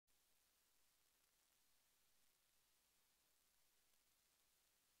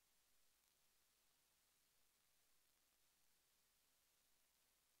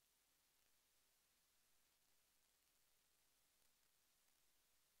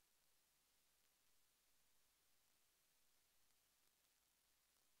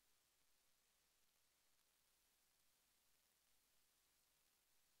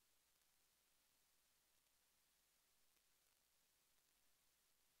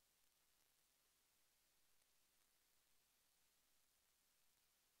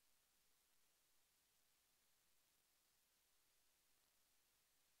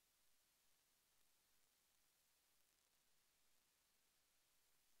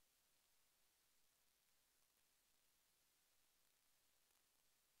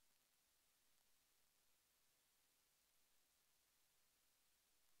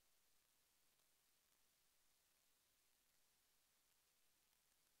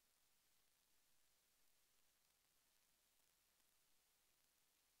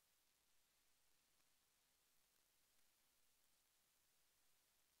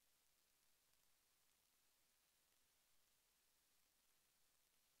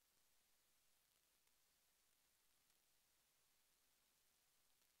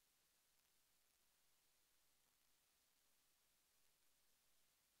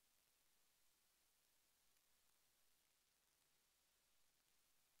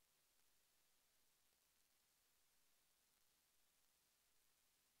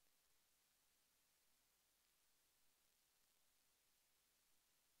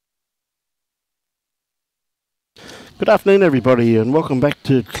Good afternoon, everybody, and welcome back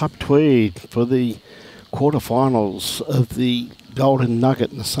to Club Tweed for the quarterfinals of the Golden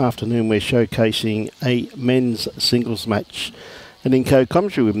Nugget. This afternoon we're showcasing a men's singles match. And in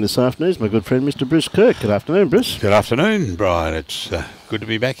co-commentary with him this afternoon is my good friend Mr. Bruce Kirk. Good afternoon, Bruce. Good afternoon, Brian. It's good to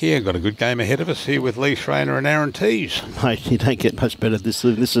be back here. Got a good game ahead of us here with Schraner and Aaron Teys. Mate, you don't get much better. This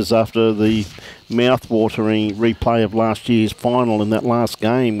is after the mouth-watering replay of last year's final in that last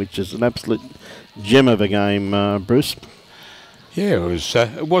game, which is an absolute gem of a game, Bruce. Yeah,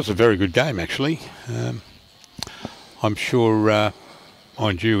 it was a very good game, actually. I'm sure,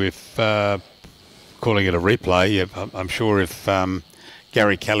 mind you, if calling it a replay, I'm sure if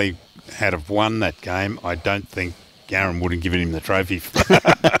Gary Kelly had have won that game, I don't think Aaron would have given him the trophy.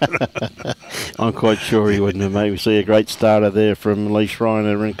 I'm quite sure he wouldn't have, mate. We see a great starter there from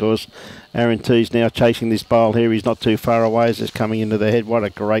Schraner, and of course Aaron Teys now chasing this bowl here. He's not too far away as it's coming into the head. What a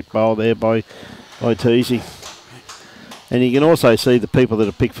great bowl there by Teysy. And you can also see the people that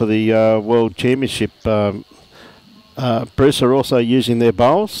are picked for the World Championship, Bruce, are also using their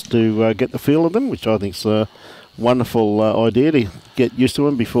bowls to get the feel of them, which I think is a wonderful idea to get used to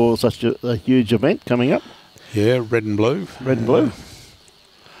them before such a huge event coming up. Yeah, red and blue. Red and blue.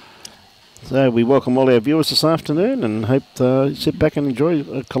 So we welcome all our viewers this afternoon and hope to sit back and enjoy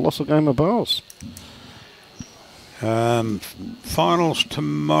a colossal game of bowls. Finals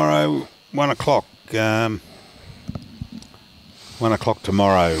tomorrow, 1 o'clock. 1 o'clock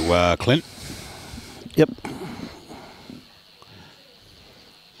tomorrow, Clint. Yep.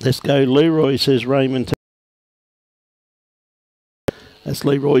 Let's go, Leroy, says Raymond. That's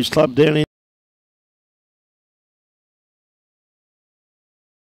Leroy's club down in.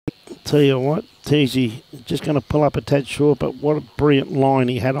 Tell you what, Teysy just going to pull up a tad short, but what a brilliant line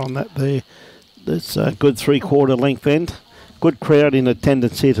he had on that there. That's a good 3/4 length end. Good crowd in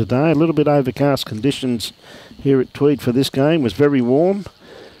attendance here today. A little bit overcast conditions here at Tweed for this game. It was very warm.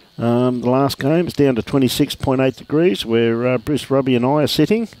 The last game is down to 26.8 degrees where Bruce, Robbie and I are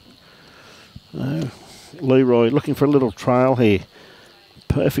sitting. Leroy looking for a little trail here.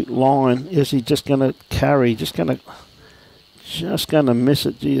 Perfect line. Is he just going to carry? Just going to miss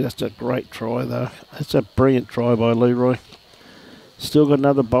it. Gee, that's a great try though. That's a brilliant try by Leroy. Still got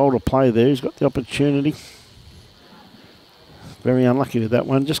another bowl to play there. He's got the opportunity. Very unlucky with that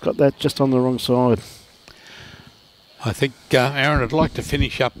one. Just got that just on the wrong side. I think Aaron would like to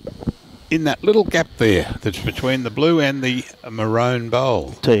finish up in that little gap there that's between the blue and the maroon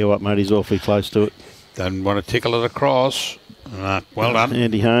bowl. Tell you what, mate, he's awfully close to it. Don't want to tickle it across. Well done.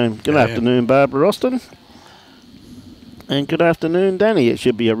 Andy home. Good afternoon, Barbara Austin. And good afternoon, Danny. It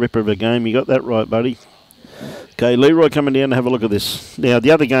should be a ripper of a game. You got that right, buddy. Okay, Leroy coming down to have a look at this. Now, the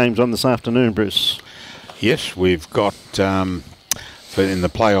other game's on this afternoon, Bruce. Yes, we've got, in the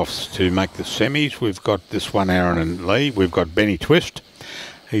playoffs to make the semis, we've got this one, Aaron and Lee. We've got Benny Twist.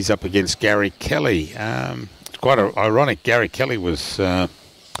 He's up against Gary Kelly. It's quite ironic. Gary Kelly was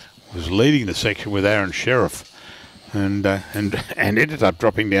leading the section with Aaron Sheriff and ended up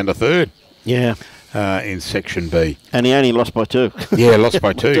dropping down to third. Yeah. In Section B. And he only lost by 2. Yeah, lost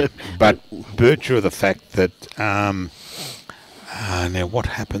by 2. But virtue of the fact that, now what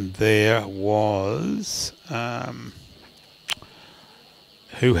happened there was,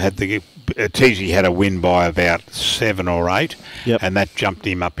 who had Teysy had a win by about 7 or 8, and that jumped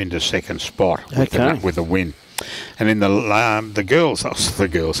him up into second spot with a win. And in the ladies'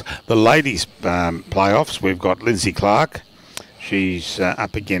 playoffs, we've got Lindsay Clark. She's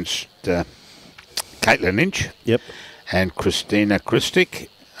up against Caitlin Inch. Yep. And Christina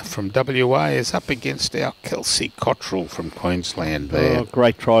Christic from WA is up against our Kelsey Cottrell from Queensland there. Oh,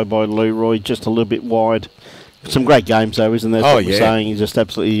 great try by Leroy, just a little bit wide. Some great games though, isn't there? What we're saying. He's just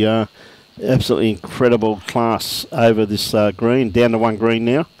absolutely incredible class over this green. Down to 1 green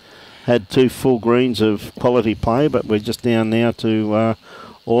now. Had 2 full greens of quality play, but we're just down now to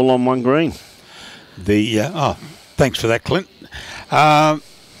all on 1 green. Thanks for that, Clint.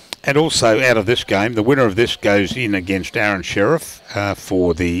 And also out of this game, the winner of this goes in against Aaron Sheriff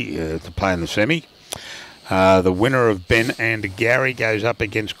for to play in the semi. The winner of Ben and Gary goes up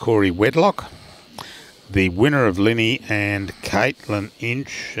against Corey Wedlock. The winner of Linny and Caitlin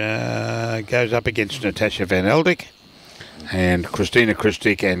Inch goes up against Natasha Van Eldick. And Christina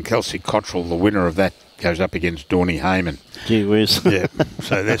Christic and Kelsey Cottrell, the winner of that, goes up against Dawny Heyman. Gee whiz. Yeah.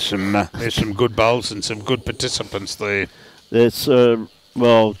 So there's some good bowls and some good participants there. It's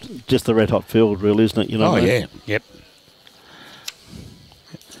just the red hot field, really, isn't it? You know. Oh yeah. Yep.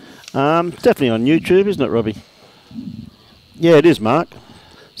 Definitely on YouTube, isn't it, Robbie? Yeah, it is, Mark.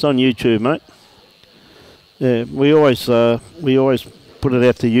 It's on YouTube, mate. Yeah, we always put it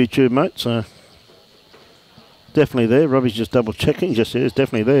out to YouTube, mate. So definitely there. Robbie's just double checking. Just it's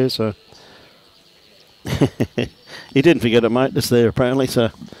definitely there. So he didn't forget it, mate. It's there apparently. So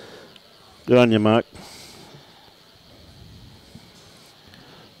good on you, Mark.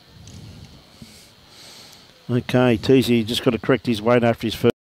 Okay, Teasy just got to correct his weight after his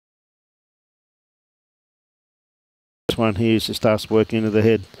first one here. So starts working into the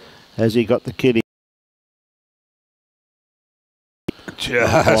head. Has he got the kitty?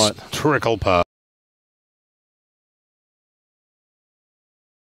 Just trickle past.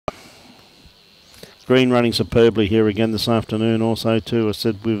 Green running superbly here again this afternoon also too. I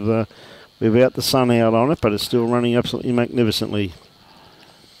said we've out the sun out on it, but it's still running absolutely magnificently.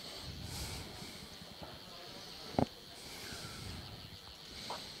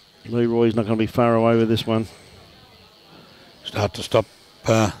 Leroy's not going to be far away with this one. Start to stop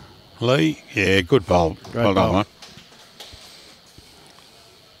Lee. Yeah, good bowl. Well done, mate.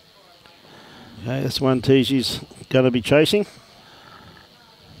 Okay, this one Teesy's going to be chasing.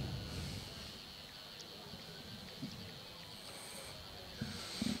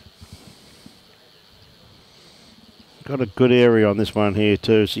 Got a good area on this one here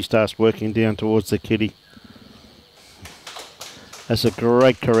too as he starts working down towards the kitty. That's a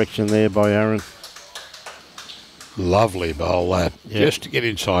great correction there by Aaron. Lovely bowl that. Yep. Just to get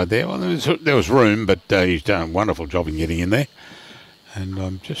inside there. Well, there was room, but he's done a wonderful job in getting in there. And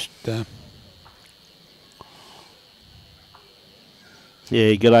I'm just... Yeah,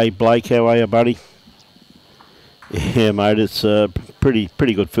 g'day Blake, how are you, buddy? Yeah, mate, it's a pretty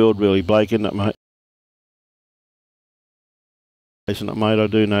good field really, Blake, isn't it, mate? Isn't it, mate? I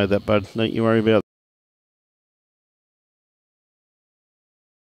do know that, bud. Don't you worry about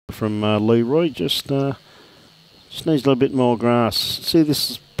it. From Leroy, just needs a little bit more grass. See,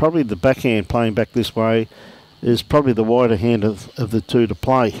 this is probably the backhand playing back this way is probably the wider hand of the two to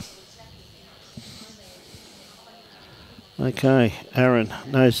play. Okay, Aaron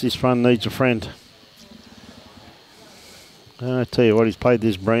knows this one needs a friend. I tell you what, he's played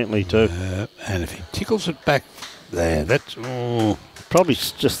this brilliantly too. And if he tickles it back there, that's... Oh, probably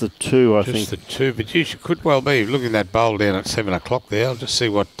just the two, I think. Just the two, but you could well be looking at that bowl down at 7 o'clock there. I'll just see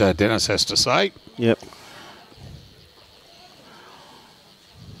what Dennis has to say. Yep.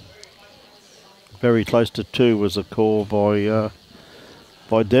 Very close to two was a call by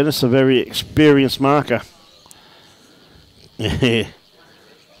Dennis, a very experienced marker. Yeah.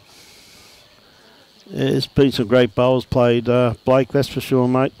 There's been some great bowls played, Blake, that's for sure,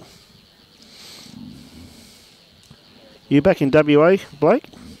 mate. You back in WA, Blake?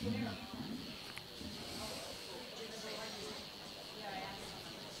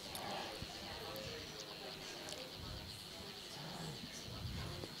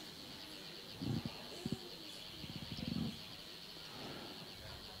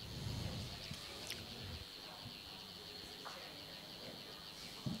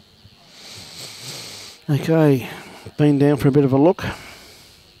 Okay, been down for a bit of a look.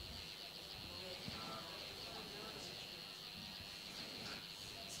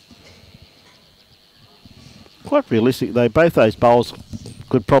 Quite realistic though, both those bowls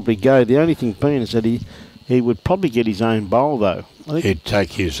could probably go. The only thing being is that he would probably get his own bowl though. I think he'd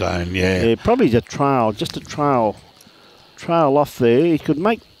take his own, yeah. Yeah, probably just a trail off there. He could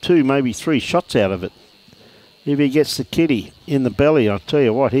make 2, maybe 3 shots out of it. If he gets the kitty in the belly, I'll tell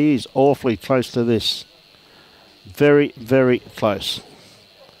you what, he is awfully close to this. Very, very close.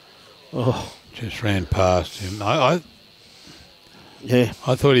 Oh, just ran past him. Yeah,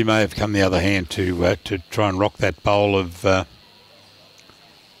 I thought he may have come the other hand to try and rock that bowl of.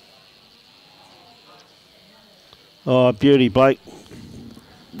 Oh, beauty, Blake.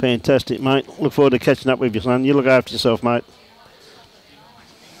 Fantastic, mate. Look forward to catching up with you, son. You look after yourself, mate.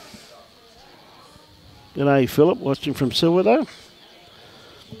 G'day, Philip, watching from Silverdo.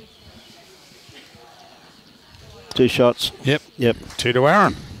 2 shots. Yep. 2 to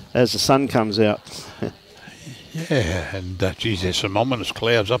Aaron. As the sun comes out. Yeah, and geez, there's some ominous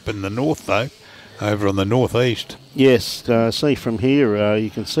clouds up in the north, though, over on the northeast. Yes, see from here, you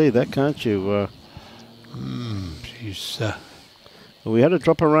can see that, can't you? We had a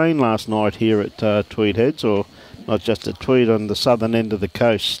drop of rain last night here at Tweed Heads, or not just at Tweed, on the southern end of the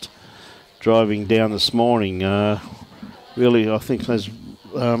coast. Driving down this morning, really, I think as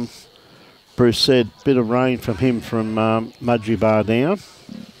Bruce said, bit of rain from him from Mudgee Bar down.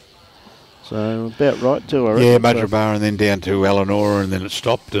 So about right too, I reckon. Yeah, Mudgee Bar and then down to Eleanor, and then it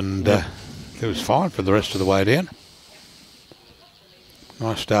stopped, and it was fine for the rest of the way down.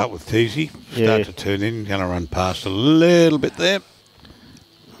 Nice start with Teasy. Start to turn in, going to run past a little bit there.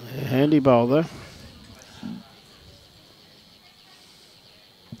 Yeah, handy bowl though.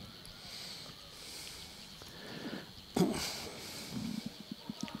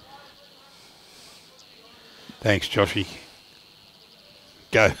 Thanks, Joshy.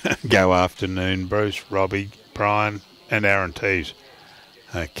 Go afternoon, Bruce, Robbie, Brian, and Aaron Teys.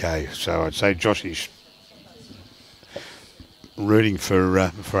 Okay, so I'd say Joshy's rooting for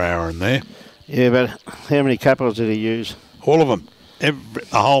Aaron there. Yeah, but how many capitals did he use? All of them. The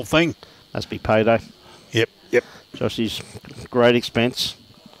whole thing. Must be payday. Yep. Joshy's great expense.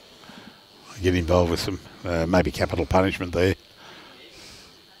 Get involved with some maybe capital punishment there.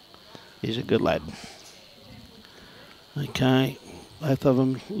 He's a good lad. Okay, both of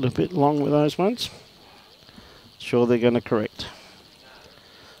them a little bit long with those ones. Sure they're going to correct.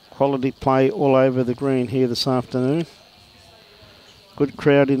 Quality play all over the green here this afternoon. Good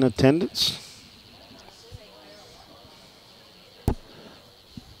crowd in attendance.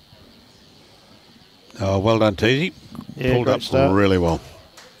 Oh, well done, Teasy. Yeah, pulled up start. really well.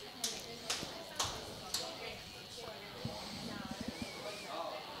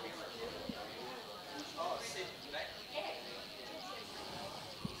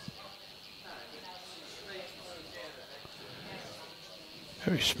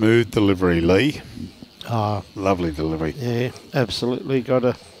 Very smooth delivery, Lee. Ah, Lovely delivery. yeah, absolutely got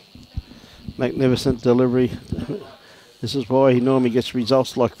a magnificent delivery. This is why he normally gets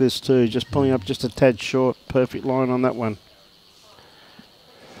results like this too. Just pulling up just a tad short. Perfect line on that one.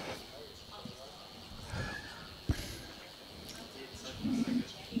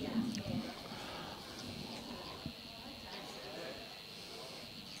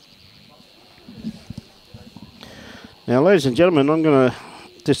 Now, ladies and gentlemen, I'm going to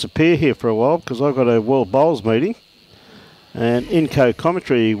disappear here for a while because I've got a World Bowls meeting. And in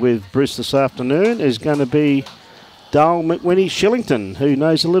co-commentary with Bruce this afternoon is going to be Dale McWhinney-Shillington, who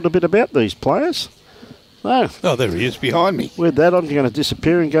knows a little bit about these players. So, Oh, there he is behind me. with that, I'm going to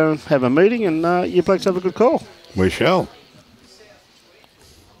disappear and go and have a meeting, and you blokes have a good call. We shall.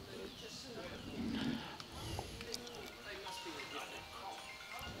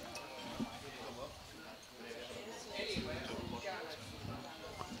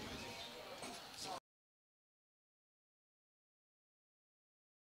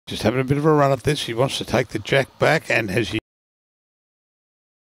 Just having a bit of a run at this. He wants to take the jack back, and has he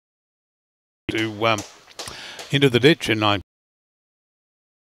to into the ditch, and I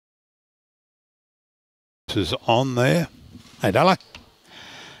is on there. Hey, Dalla.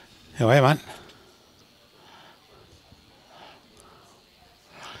 How are you, mate?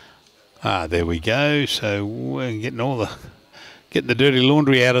 Ah, there we go. So we're getting the dirty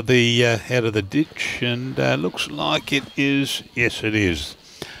laundry out of the ditch, and looks like it is. Yes, it is.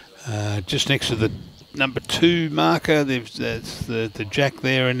 Just next to the number 2 marker, there's the jack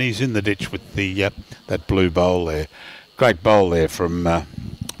there, and he's in the ditch with the that blue bowl there. Great bowl there from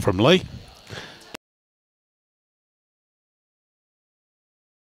Lee.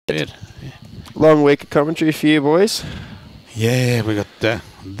 Yeah. Long week of commentary for you boys. Yeah, we got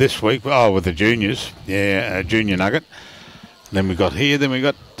this week. Oh, with the juniors. Yeah, junior Nugget. And then we got here. Then we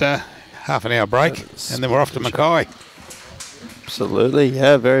got half an hour break, and then we're off to Mackay. Absolutely,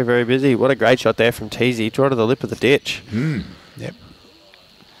 yeah, very, very busy. What a great shot there from Teasy. Draw to the lip of the ditch. Yep.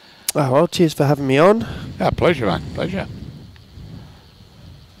 Oh, well, cheers for having me on. Pleasure, mate. Pleasure.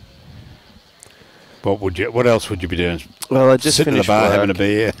 What else would you be doing? Well, I just sitting in the finished bar work. having a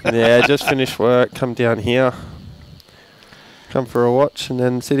beer. Yeah, just finished work. Come down here. Come for a watch and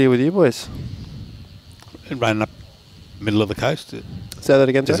then sit here with you boys. It raining up middle of the coast. Say that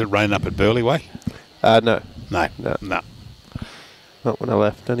again, Does sir? it rain up at Burleigh Way? No. No. No. Not when I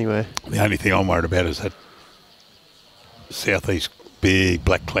left, anyway. The only thing I'm worried about is that southeast big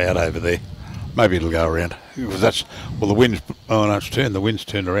black cloud over there. Maybe it'll go around. Because the wind's... Oh, no, it's turned. The wind's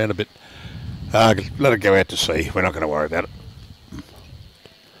turned around a bit. Let it go out to sea. We're not going to worry about it.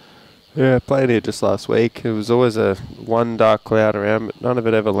 Yeah, I played here just last week. It was always one dark cloud around, but none of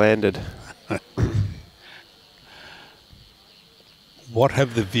it ever landed. What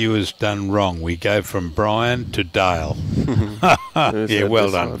have the viewers done wrong? We go from Brian to Dale. Yeah,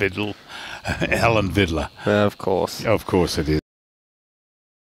 well done, Vidal. Alan Vidler. Of course. Of course it is.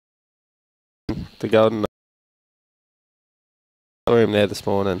 The golden... I saw him there this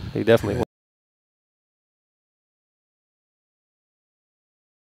morning. He definitely...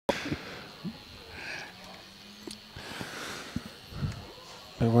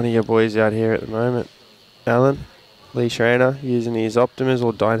 One of your boys out here at the moment, Alan, Lee Schraner, using his Optimus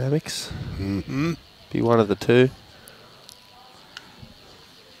or Dynamics. Mm-hmm. Be one of the two.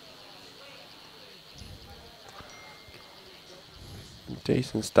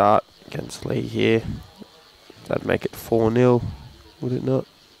 Decent start against Lee here. That'd make it 4-0, would it not?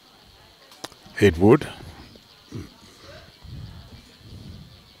 It would.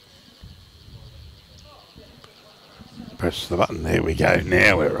 Press the button. There we go.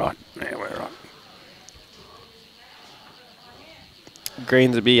 Now we're right. Now we're right.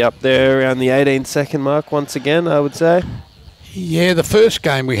 Greens will be up there around the 18-second mark once again, I would say. Yeah, the first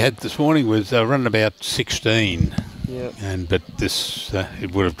game we had this morning was running about 16. Yeah. But this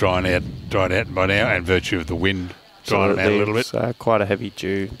it would have dried out by now, and virtue of the wind drying them out a little bit. Quite a heavy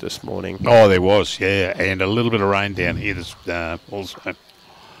dew this morning. Oh, there was, yeah, and a little bit of rain down here also.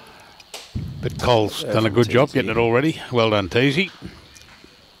 But Cole's done a good job getting it all ready. Well done, Teysy.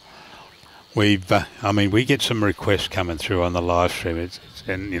 We've, we get some requests coming through on the live stream,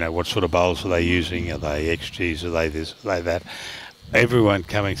 and what sort of bowls are they using? Are they XGs? Are they this? Are they that? Everyone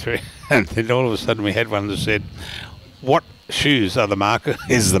coming through, and then all of a sudden we had one that said, "What shoes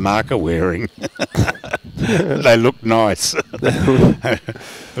is the marker wearing?" They look nice.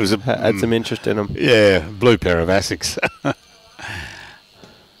 It was had some interest in them. Yeah, blue pair of Asics.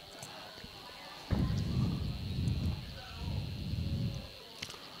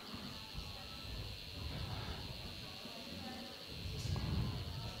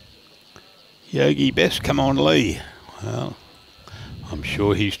 Yogi Best, come on, Lee. Well, I'm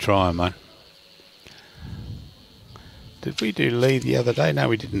sure he's trying, mate. Did we do Lee the other day? No,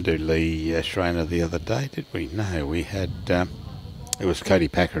 we didn't do Lee Schraner the other day, did we? No, we had, it was Cody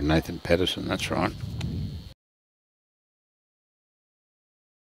Packer and Nathan Patterson, that's right.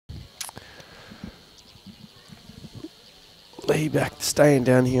 Lee back staying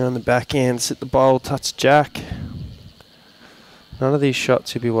down here on the back end, sit the bowl, touch jack. None of these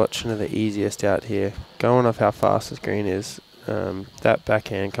shots you'll be watching are the easiest out here. Going off how fast this green is, that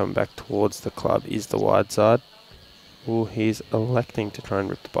backhand coming back towards the club is the wide side. Oh, he's electing to try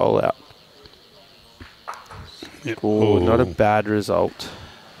and rip the bowl out. Yep. Oh, not a bad result.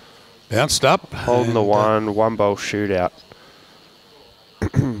 Bounced up. Holding the one bowl shootout.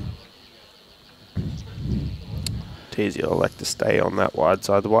 Teys will elect to stay on that wide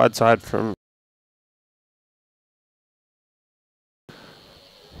side. The wide side from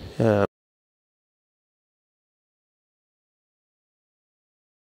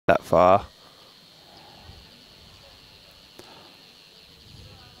that far.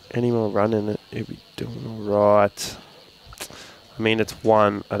 Any more running it, he'll be doing all right. I mean, it's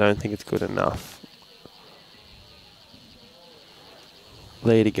one. I don't think it's good enough.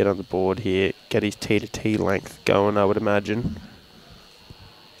 Lee to get on the board here, get his T to T length going, I would imagine.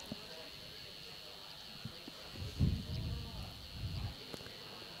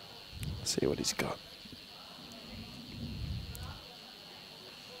 See what he's got.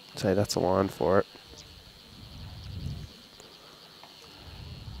 Say that's a line for it.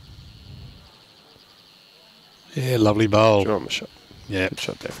 Yeah, lovely bowl. Draw him a shot. Yeah. Good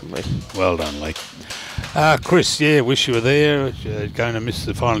shot, definitely. Well done, Lee. Chris, yeah, wish you were there. Going to miss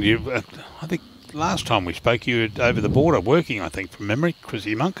the final. I think last time we spoke, you were over the border working, I think, from memory.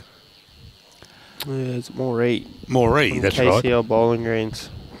 Chrissy Monk. Yeah, it's Moree. Moree, that's right. KCL Bowling Greens.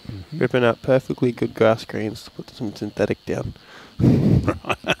 Ripping up perfectly good grass greens to put some synthetic down. Bang,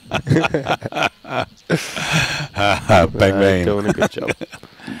 bang. Doing a good job.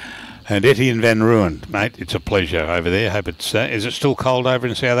 And Etienne Van Ruin, mate, it's a pleasure over there. Hope it's, is it still cold over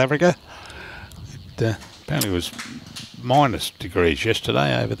in South Africa? It apparently was minus degrees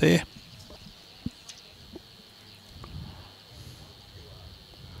yesterday over there.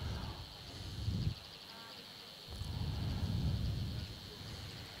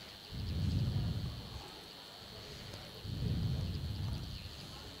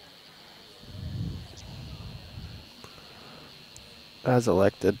 As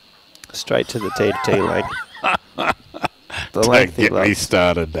elected, straight to the T to T lane. Don't get me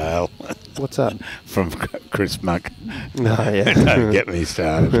started, Dale. What's that? From Chris Monk. No, yeah. Don't get me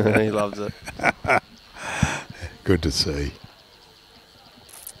started. He loves it. Good to see.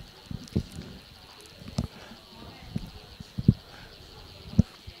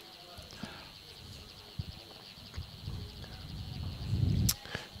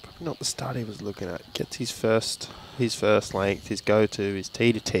 Probably not the start he was looking at. Gets his first length, his go-to, his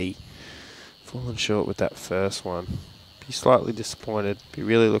T to T. Falling short with that first one. Be slightly disappointed. Be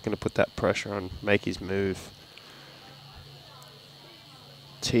really looking to put that pressure on, make his move.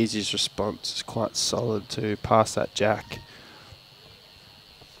 Teysy's response is quite solid to pass that jack.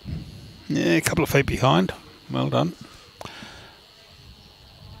 Yeah, a couple of feet behind. Well done.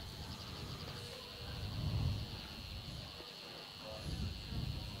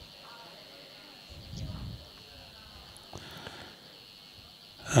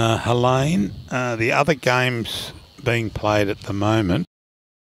 Helene, the other games being played at the moment.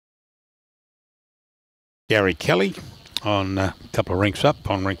 Gary Kelly on a couple of rinks up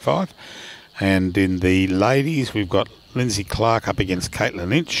on rink 5. And in the ladies, we've got Lindsay Clark up against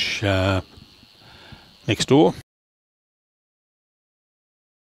Caitlin Inch next door.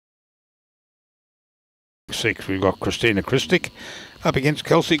 6, we've got Christina Christic up against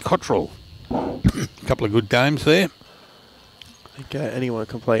Kelsey Cottrell. A couple of good games there. I think anyone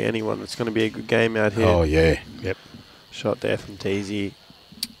can play anyone. It's going to be a good game out here. Oh, yeah. Yep. Shot there from Teysy.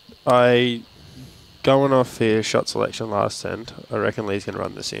 Going off his shot selection last end, I reckon Lee's going to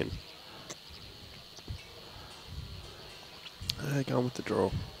run this in. Going with the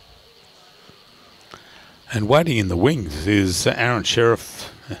draw. And waiting in the wings is Aaron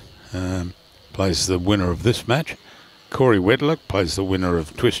Sheriff, plays the winner of this match. Corey Wedlock plays the winner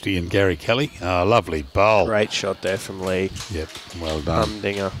of Twisty and Gary Kelly. Lovely bowl. Great shot there from Lee. Yep, well done.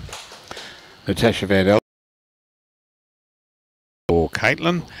 Humdinger. Natasha Vandell or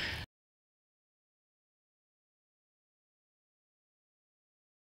Caitlin.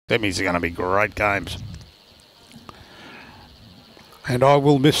 Semis are going to be great games. And I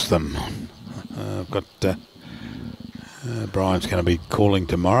will miss them. I've got Brian's going to be calling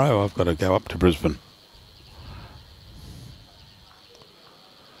tomorrow. I've got to go up to Brisbane.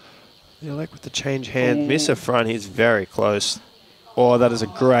 Yeah, like with the change hand, miss a front, he's very close. Oh, that is a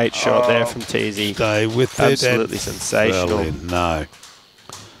great shot there from Teysy. Stay with it. Absolutely sensational. No.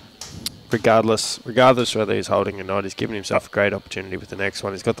 Regardless whether he's holding or not, he's given himself a great opportunity with the next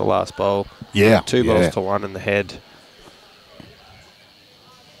one. He's got the last bowl. Yeah. 2 balls to 1 in the head.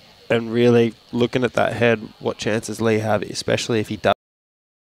 And really looking at that head, what chances Lee have, especially if he does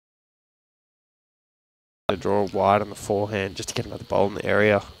draw wide on the forehand just to get another bowl in the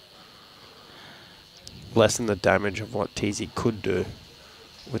area. Lessen the damage of what Teysy could do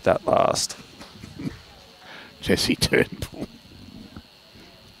with that last. Jesse Turnbull.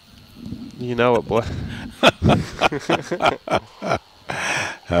 You know it, boy.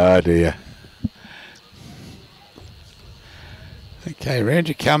 Oh, dear. Okay, round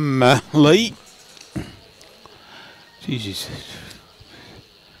you come, Lee. Jesus.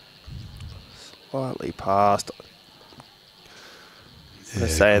 Slightly past. They're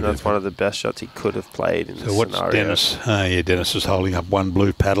Yeah, saying that's one of the best shots he could have played in this So what's scenario. Dennis? Yeah, Dennis is holding up one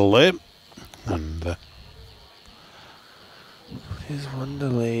blue paddle there. And Here's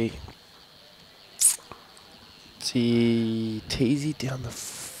Wonderly. See, Teysy down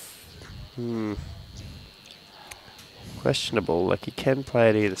the... Questionable. Like, he can play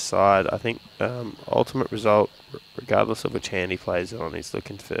it either side. I think ultimate result, regardless of which hand he plays it on, he's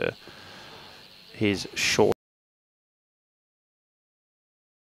looking for his short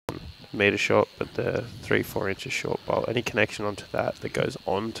metre shot, but the 3-4 inches short bowl. Any connection onto that goes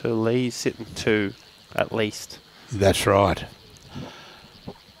on to Lee, sitting 2 at least. that's right.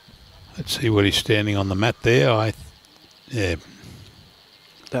 Let's see what he's standing on the mat there. Yeah.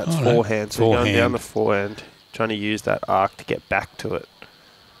 That's Oh, forehand, so going down forehand. the forehand, trying to use that arc to get back to it.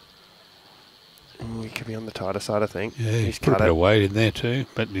 He could be on the tighter side, I think. Yeah, He's he's put a cut bit it. of weight in there too,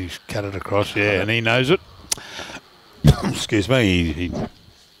 but he's cut it across, yeah, and he knows it. Excuse me, he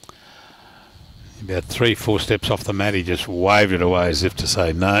about 3-4 steps off the mat, he just waved it away as if to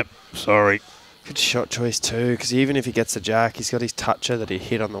say, no, sorry. Good shot choice too, because even if he gets the jack, he's got his toucher that he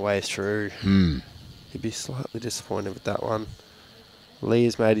hit on the way through. He'd be slightly disappointed with that one. Lee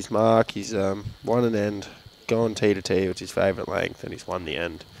has made his mark. He's won an end, gone tee to tee, which is his favourite length, and he's won the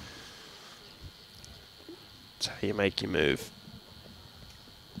end. That's how you make your move.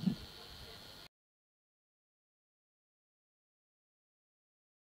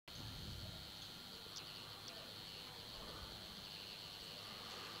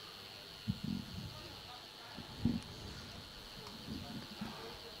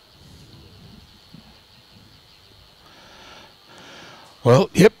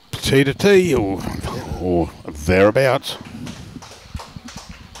 Well, yep, T to T or thereabouts.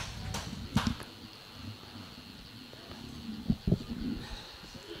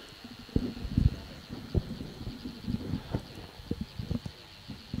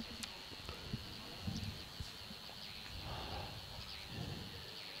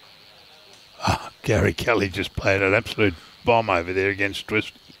 Gary Kelly just played an absolute bomb over there against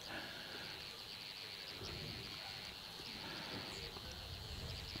Twist.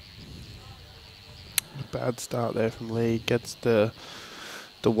 Bad start there from Lee. Gets the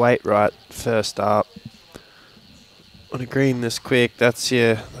weight right first up. On a green this quick, that's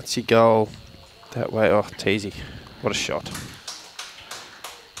your goal. That way, oh, Teysy. What a shot.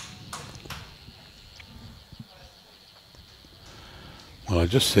 Well, I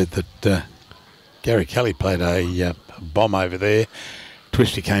just said that Gary Kelly played a bomb over there.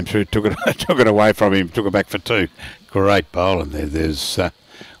 Twisty came through, took it away from him, took it back for 2. Great bowl, and there's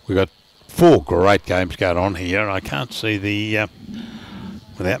we got 4 great games going on here. I can't see the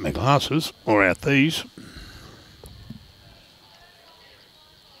without my glasses or out these.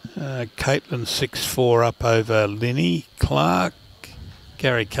 Caitlin 6-4 up over Linny Clark.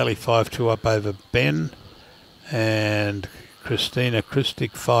 Gary Kelly 5-2 up over Ben. And Christina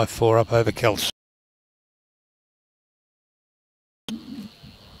Christic 5-4 up over Kelsey.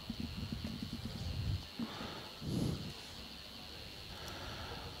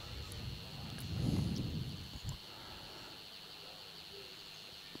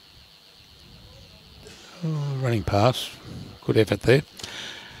 Oh, running pass. Good effort there.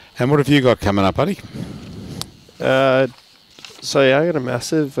 And what have you got coming up, buddy? So yeah, I got a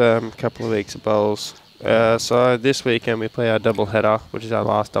massive couple of weeks of bowls. So this weekend we play our double header, which is our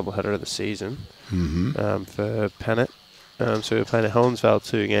last double header of the season for Pennant. So we're playing at Helensvale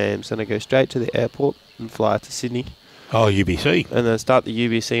 2 games, then I go straight to the airport and fly to Sydney. Oh, UBC. And then start the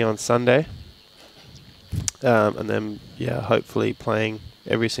UBC on Sunday. And then, yeah, hopefully playing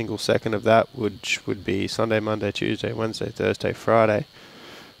every single second of that, which would be Sunday, Monday, Tuesday, Wednesday, Thursday, Friday.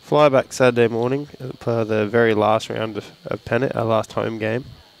 Fly back Saturday morning for the very last round of Pennant, our last home game.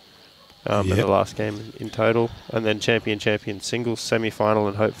 And the last game in total. And then champion singles, semi-final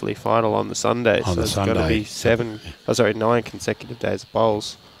and hopefully final on the Sunday. On so the it's Sunday. going to be 9 consecutive days of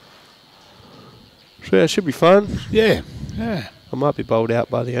bowls. So yeah, it should be fun. Yeah. I might be bowled out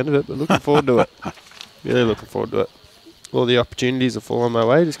by the end of it, but looking forward to it. Really looking forward to it. All the opportunities are falling my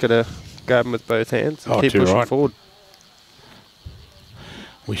way. Just got to grab them with both hands and keep pushing forward.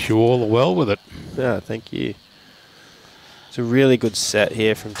 Wish you all the well with it. Yeah, thank you. It's a really good set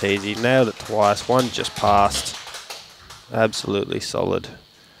here from Teys. Nailed it twice. One just passed. Absolutely solid.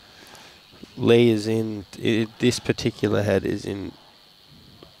 Lee is in... this particular head is in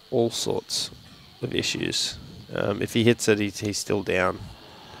all sorts of issues. If he hits it, he's still down.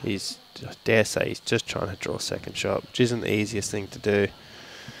 I dare say he's just trying to draw a second shot, which isn't the easiest thing to do.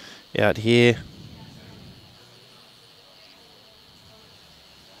 Out here...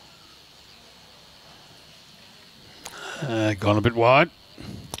 gone a bit wide.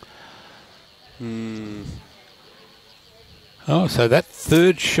 Oh, so that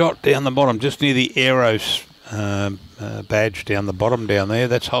third shot down the bottom, just near the Aeros badge down the bottom down there,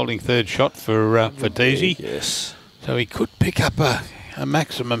 that's holding third shot for Teys. Yes. So he could pick up a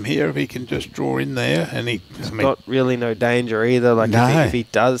maximum here if he can just draw in there. And There's got really no danger either. Like if he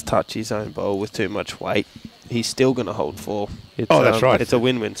does touch his own bowl with too much weight, he's still going to hold 4. That's right. It's a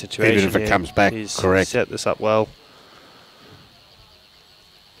win-win situation. Even if it comes back, he's correct. Set this up well.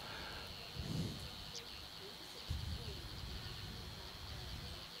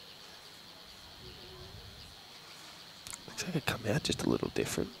 Looks like it come out just a little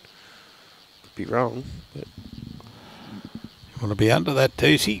different. Could be wrong, but you want to be under that,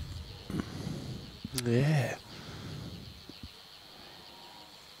 Teys? yeah.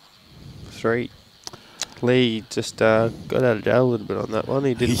 3. Lee just got out of jail a little bit on that one.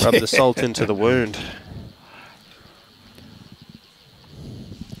 He didn't rub the salt into the wound.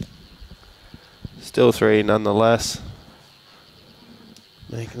 Still 3 nonetheless.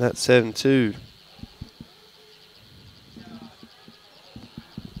 Making that 7-2.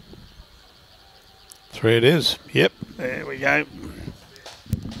 Three it is. Yep. There we go.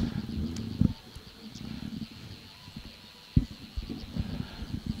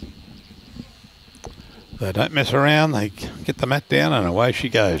 They don't mess around. They get the mat down and away she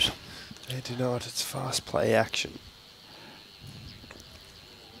goes. They do not. It's fast play action.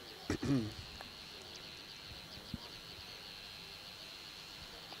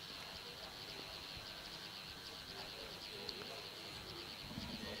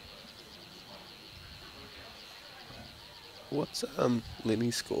 What's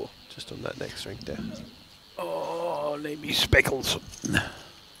Lenny's score just on that next ring there? Oh, let me speckles.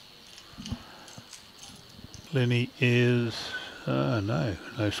 Lenny is no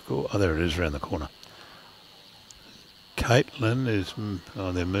score. Oh, there it is around the corner. Caitlin is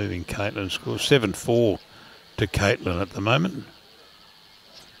they're moving Caitlin's score 7-4 to Caitlin at the moment.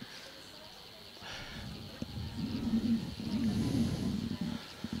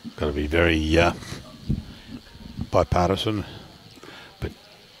 Got to be very bipartisan, but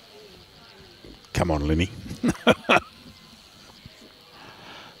come on, Lenny.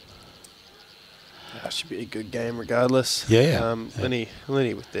 That should be a good game regardless. Yeah. Lenny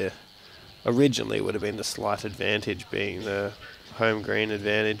with the originally would have been the slight advantage being the home green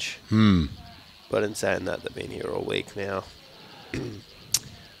advantage. But in saying that, they've been here all week now.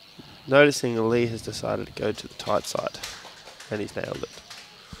 Noticing Lee has decided to go to the tight side, and he's nailed it.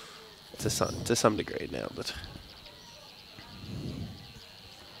 To some degree, nailed it.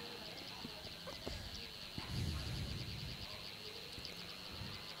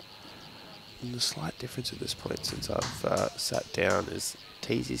 And the slight difference at this point since I've sat down is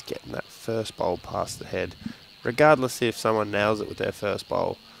Teesy's getting that first bowl past the head. Regardless if someone nails it with their first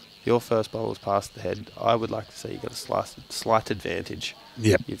bowl, your first bowl was past the head. I would like to say you got a slight advantage.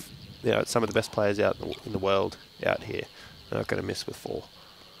 Yep. You've, some of the best players out in the world out here. They're not going to miss with 4.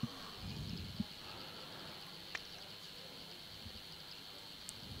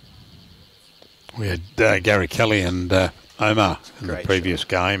 We had Gary Kelly and Omar in the Great previous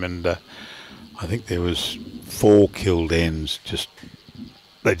game, and I think there was 4 killed ends.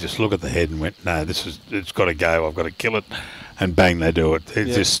 They just look at the head and went, no, it's got to go. I've got to kill it, and bang, they do it.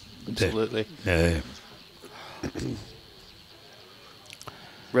 It's just absolutely. Yeah.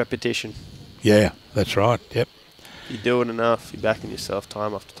 Repetition. Yeah, that's right. Yep. You do it enough, you're backing yourself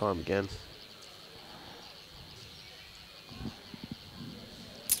time after time again.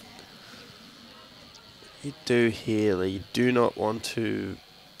 You do here, you do not want to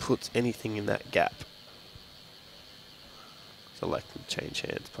put anything in that gap. Selecting change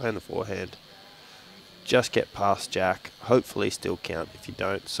hands, playing the forehand. Just get past Jack, hopefully still count. If you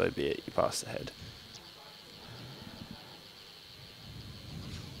don't, so be it, you pass the head.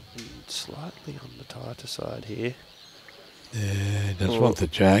 And slightly on the tighter side here. Yeah, he does want the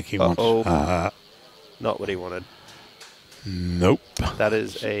Jack. He wants... Not what he wanted. Nope. That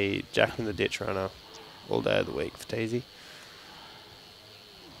is a Jack in the ditch runner all day of the week for Teesy.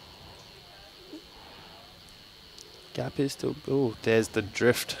 Gap is still... Oh, there's the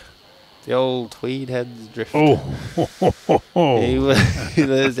drift. The old Tweed had the drift. He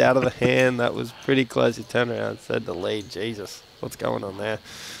was out of the hand. That was pretty close. He turned around and said the lead. Jesus, what's going on there?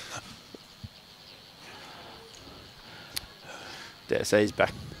 There, so he's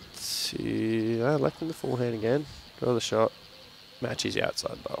back to... left in the forehand again. Draw the shot. Match his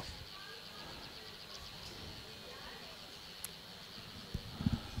outside bowl.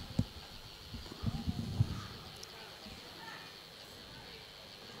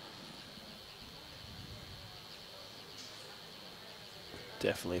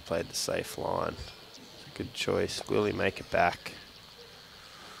 Definitely played the safe line. It's a good choice. Will he make it back?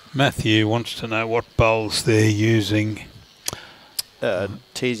 Matthew wants to know what bowls they're using.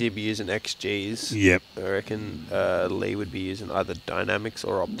 Teesy would be using XGs. Yep. I reckon Lee would be using either Dynamics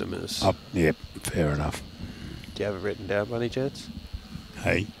or Optimus. Yep, fair enough. Do you have it written down by any chance?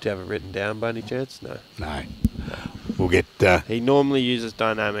 Hey? Do you have it written down by any chance? No. No. We'll get... he normally uses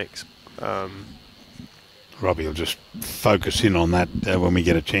Dynamics. Robbie will just focus in on that when we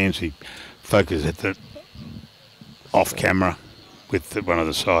get a chance. He focuses at the off camera with one of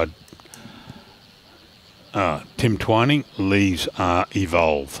the side. Tim Twining, Lee's are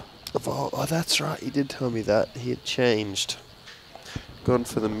Evolve. Oh, that's right. He did tell me that. He had changed. Gone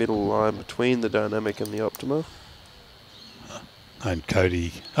for the middle line between the Dynamic and the Optima. And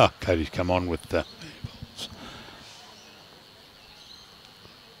Cody's come on with the Evolves.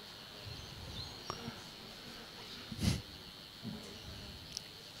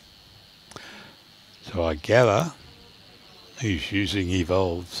 So I gather he's using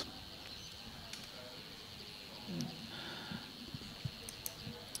Evolves.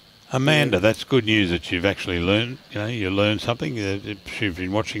 Amanda, that's good news that you've actually learned. You learned something. You've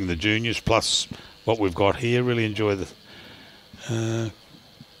been watching the juniors plus what we've got here. Really enjoy the.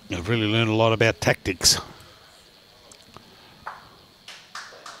 I've really learned a lot about tactics.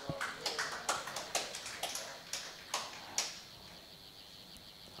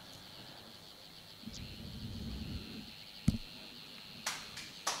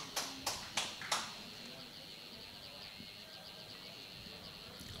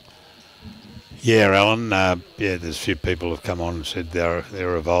 Yeah, Alan. Yeah, there's a few people have come on and said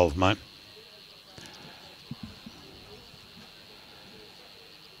they're evolved, mate.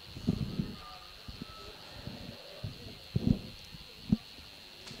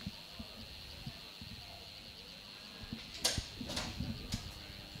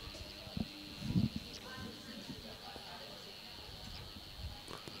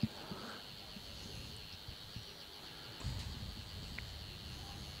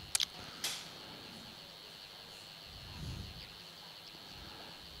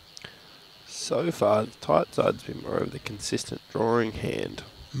 So far, the tight side's been more of the consistent drawing hand.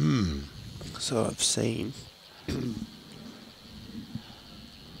 So I've seen.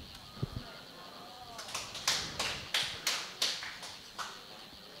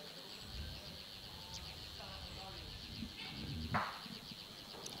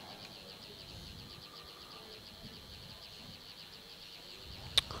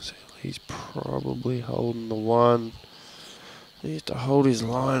 So he's probably holding the one. He needs to hold his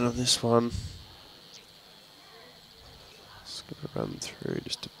line on this one. Just going to run through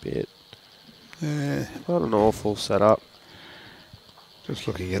just a bit. Not an awful setup. Just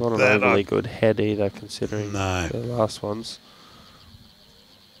looking at Not an that. overly good head either, considering No. the last ones.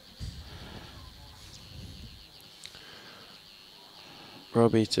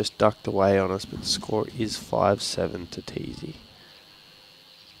 Robbie's just ducked away on us, but the score is 5-7 to Teysy.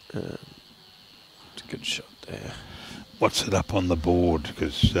 It's a good shot there. What's it up on the board?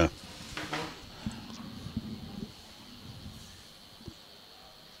 Because yeah,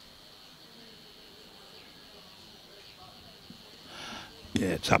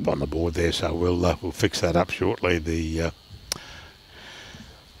 it's up on the board there, so we'll fix that up shortly. The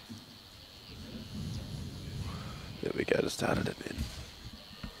There we go, to start it in.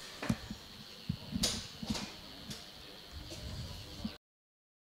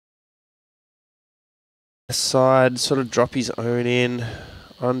 Side, sort of drop his own in,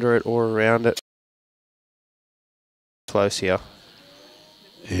 under it or around it. Close here.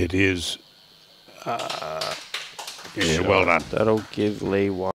 it is. Yeah, well done. That'll give Lee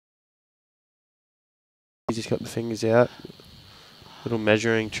one. He's just got the fingers out. Little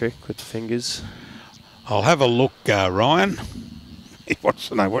measuring trick with the fingers. I'll have a look, Ryan. He wants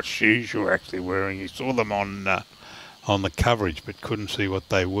to know what shoes you're actually wearing. He saw them on the coverage, but couldn't see what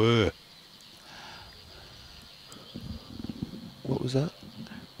they were. What was that?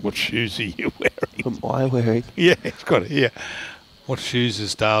 What shoes are you wearing? Am I wearing? Yeah, it's got it. Yeah. What shoes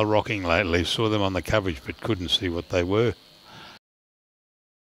is Dale rocking lately? Saw them on the coverage, but couldn't see what they were.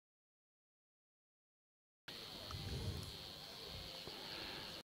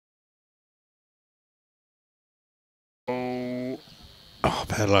 Oh,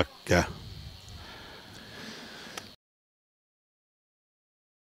 bad luck.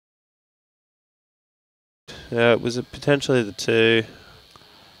 It was potentially the two.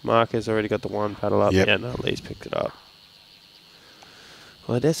 Mark has already got the one paddle up. Yep. Yeah, no, Lee's picked it up.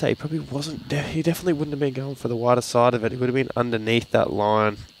 Well, I dare say he probably wasn't. He definitely wouldn't have been going for the wider side of it. He would have been underneath that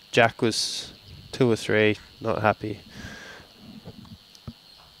line. Jack was 2 or 3, not happy.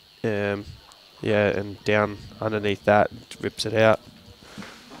 Yeah, and down underneath that, rips it out.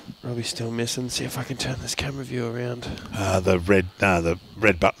 Robbie's still missing. See if I can turn this camera view around. The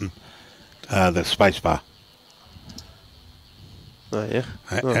red button, the space bar. Oh yeah,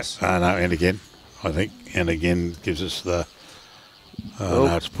 nice. No, and again, I think, and again gives us the. Oh.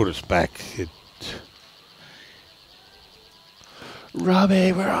 No, it's put us back.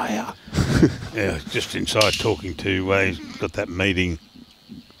 Robbie, where are you? Yeah, just inside talking to. He's got that meeting.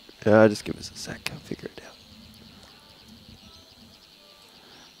 Yeah, just give us a sec. I'll figure it out.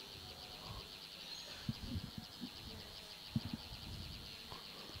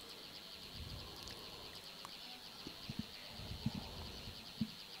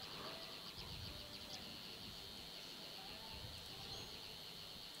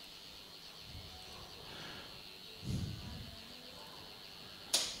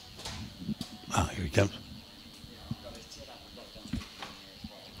 Oh, here he comes.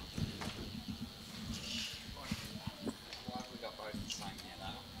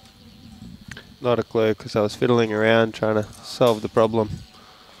 Not a clue, because I was fiddling around trying to solve the problem.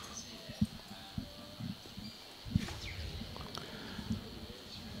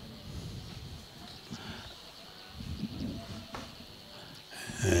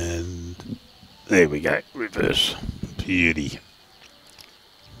 And there we go, reverse. Beauty.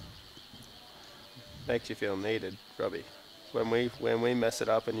 Makes you feel needed, Robbie. When we mess it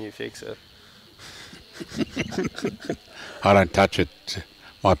up and you fix it. I don't touch it.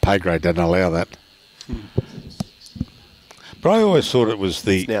 My pay grade doesn't allow that. But I always thought it was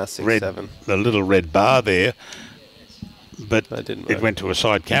the It's now 6-7. the little red bar there, but That didn't it work. went to a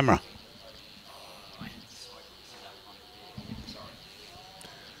side camera.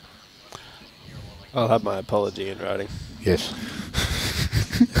 I'll have my apology in writing. Yes.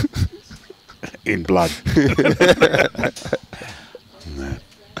 In blood. No.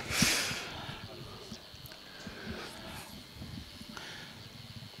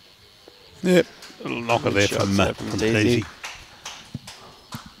 Yep. A little knocker there Shots from there from Teysy. Teysy.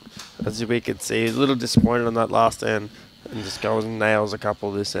 As we could see, a little disappointed on that last end and just goes and nails a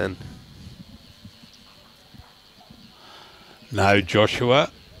couple this end. No,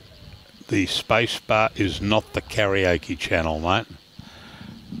 Joshua, the space bar is not the karaoke channel, mate.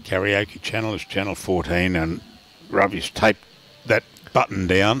 Karaoke channel is channel 14, and Robbie's taped that button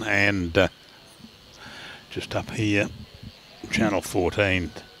down, and just up here, channel 14,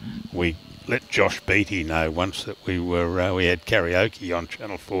 we let Josh Beattie know once that we had karaoke on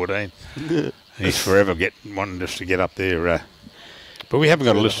channel 14. He's forever wanting us to get up there, but we haven't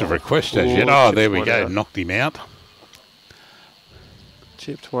got a list of requests as yet. Oh, there we go, knocked him out.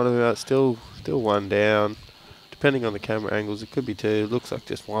 Chipped one of them out. Still one down. Depending on the camera angles, it could be two. Looks like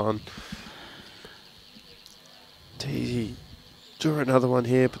just one. Teasy. Draw another one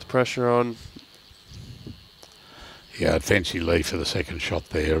here. Put the pressure on. Yeah, I'd fancy Lee for the second shot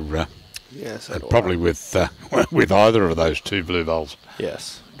there. Yes, and probably with with either of those two blue bowls.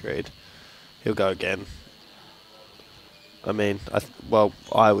 Yes, agreed. He'll go again. I mean,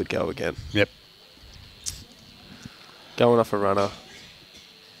 I would go again. Yep. Going off a runner.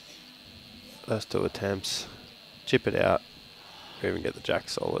 First two attempts. Chip it out. Or even get the jack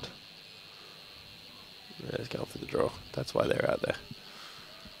solid. Yeah, he's going for the draw. That's why they're out there.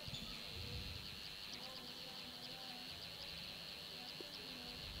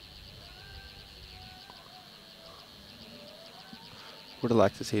 Would have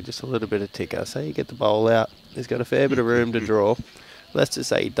liked to see just a little bit of ticker. Say you get the bowl out. He's got a fair bit of room to draw. Let's just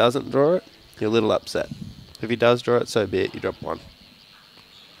say he doesn't draw it. You're a little upset. If he does draw it, so be it. You drop one.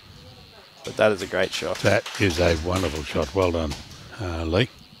 But that is a great shot. That is a wonderful shot. Well done, Lee.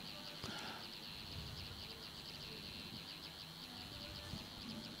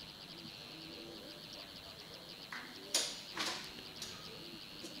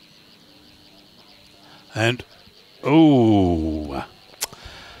 And, ooh,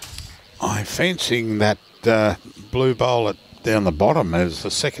 I'm fancying that blue bowl down the bottom as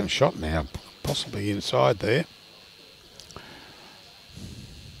the second shot now, possibly inside there.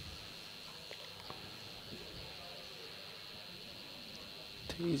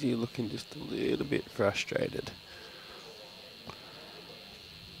 Teasy looking just a little bit frustrated.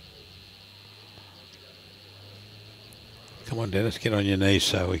 Come on, Dennis, get on your knees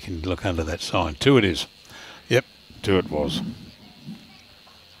so we can look under that sign. Two it is. Yep, two it was.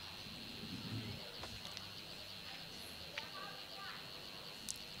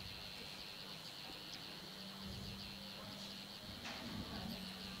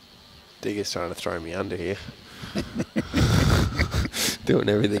 Digger's trying to throw me under here. Doing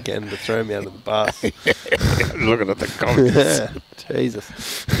everything again to throw me under the bus. Looking at the comments. Yeah, Jesus.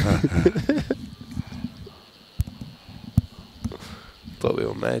 Thought we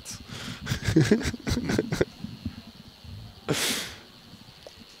were mates.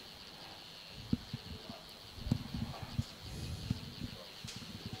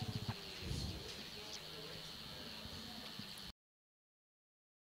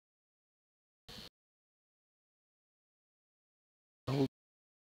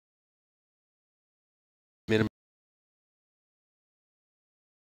 Minimum.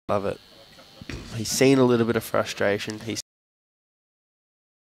 Love it. He's seen a little bit of frustration. He's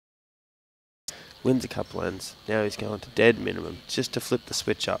wins a couple ends. Now he's going to dead minimum just to flip the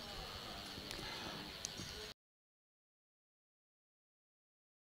switch up.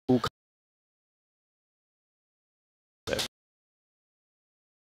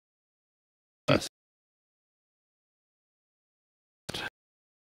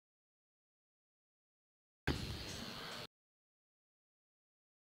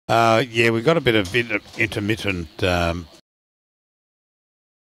 Yeah, we've got a bit of intermittent, a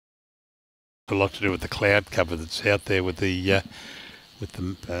lot to do with the cloud cover that's out there with the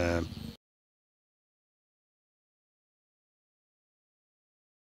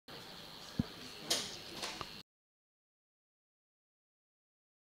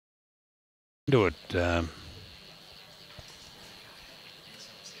do it.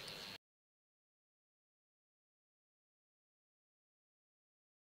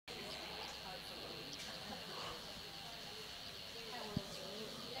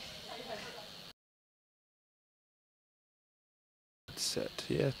 Set,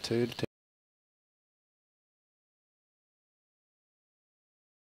 yeah, 2 to 10.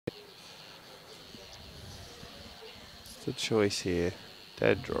 It's a choice here.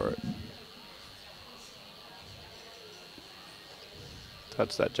 Dead draw it.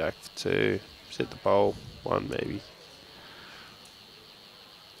 Touch that jack for 2. Sit the bowl. 1 maybe.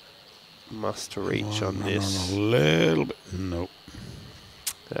 Must reach on this. A little bit. Nope.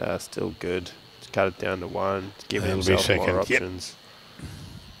 Still good. Just cut it down to 1. Give That'll himself be more second. options. Yep.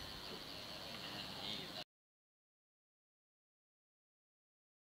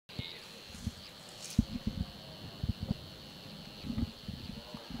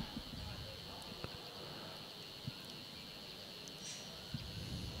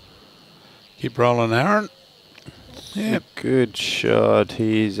 Keep rolling, Aaron. Yep. Good shot.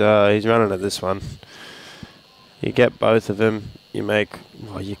 He's running at this one. You get both of them. You make,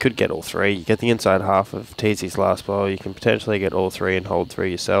 well, you could get all 3. You get the inside half of Teasy's last bowl. You can potentially get all 3 and hold 3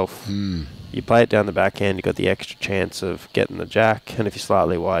 yourself. You play it down the backhand, you got the extra chance of getting the jack, and if you're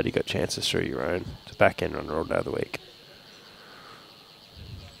slightly wide, you got chances through your own. It's a backhand runner all day of the week.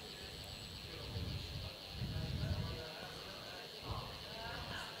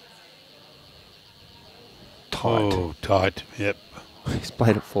 tight. Oh, tight. Yep. He's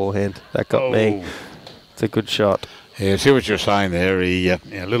played it forehand. That got me. It's a good shot. Yeah, see what you're saying there. He a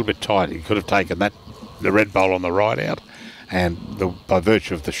little bit tight. He could have taken the red bowl on the right out, and by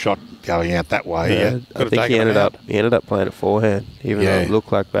virtue of the shot going out that way, I think he ended up playing it forehand, even though it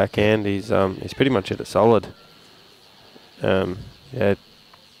looked like backhand. He's pretty much hit it solid. Yeah,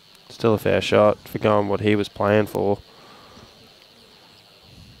 still a fair shot for going what he was playing for.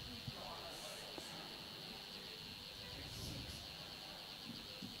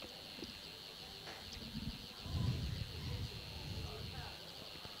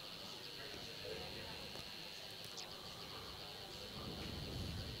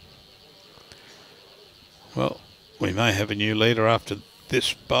 Well, we may have a new leader after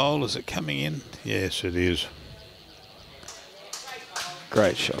this bowl. Is it coming in? Yes, it is.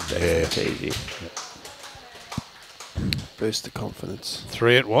 Great shot there. It's easy. Boost the confidence.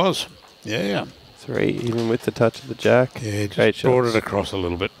 3 it was. Yeah. 3, even with the touch of the jack. Yeah, just great brought shots. it across a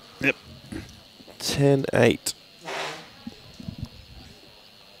little bit. Yep. 10-8.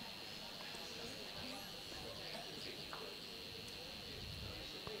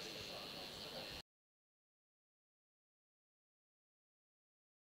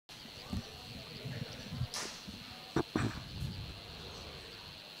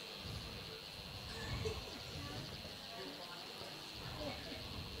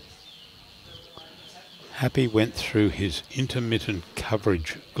 Happy went through his intermittent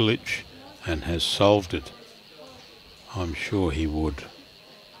coverage glitch and has solved it. I'm sure he would.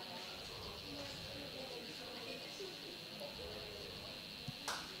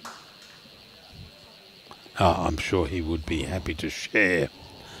 I'm sure he would be happy to share.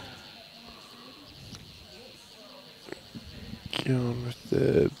 Going with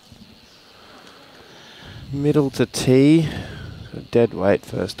the middle to tee. So dead weight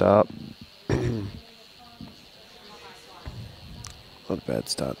first up. Not a bad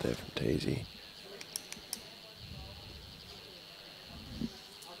start there from Teysy.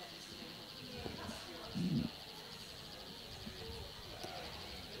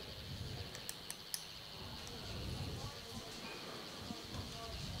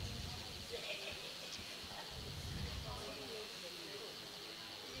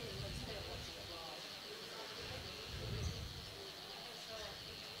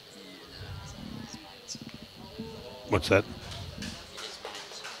 What's that?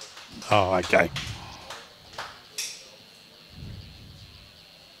 Oh, okay.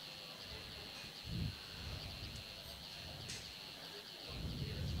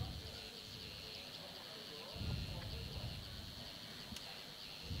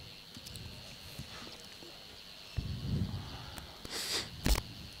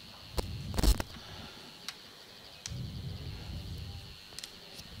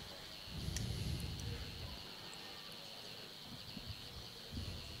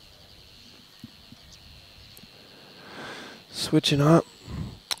 Switching up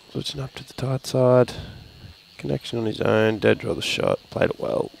to the tight side. Connection on his own. Dead draw the shot. Played it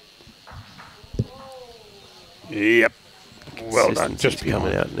well. Yep. Well done. Just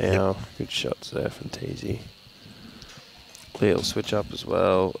coming out now. Yep. Good shots there from Teysy. Clear switch up as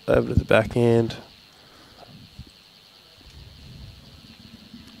well. Over to the backhand.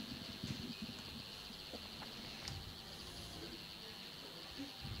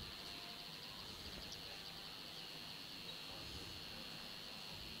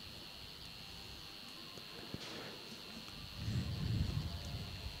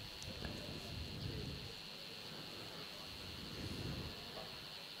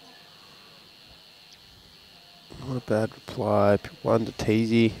 Not a bad reply. 1 to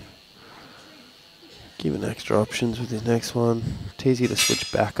Teysy. Given extra options with his next one. Teysy to switch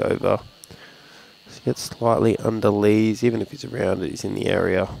back over. So he gets slightly under Lees. Even if he's around it, he's in the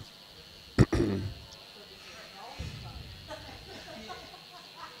area.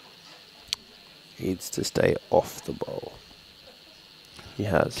 Needs to stay off the bowl. He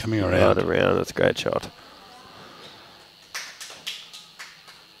has. Coming around. Right around. That's a great shot.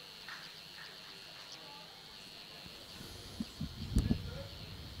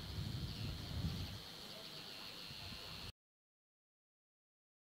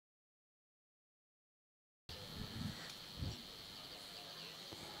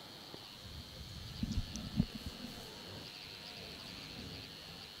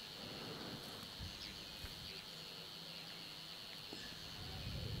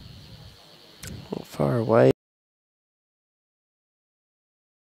 Not far away.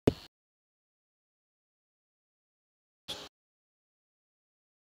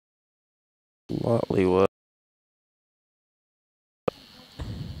 Lightly work.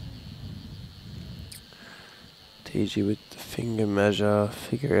 Teys with the finger measure,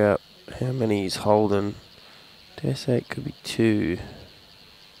 figure out how many he's holding. Dare say it could be 2.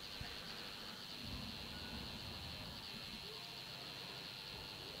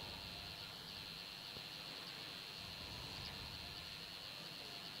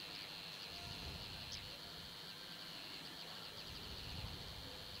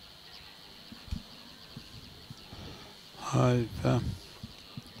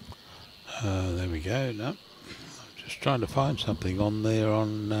 There we go. No, I'm just trying to find something on there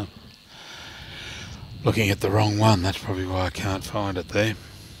on looking at the wrong one. That's probably why I can't find it there.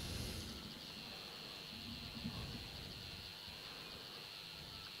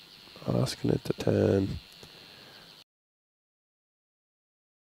 Asking it to turn.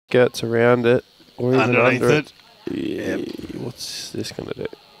 Skirts around it, or even Underneath under it. Yeah, Yep. what's this going to do?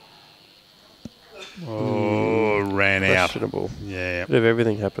 Oh, ran out. Questionable. Yeah. Bit of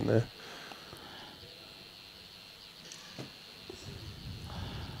everything happened there.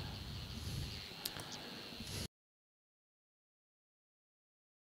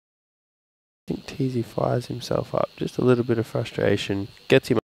 I think Teys fires himself up. Just a little bit of frustration. Gets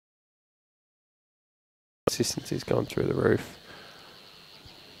him. Consistency's gone through the roof.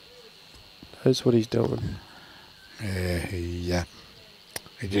 Knows what he's doing. Yeah, he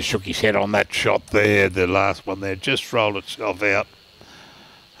just shook his head on that shot there. The last one there just rolled itself out.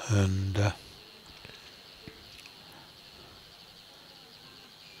 And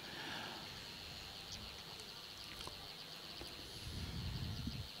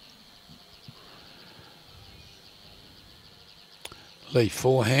Lee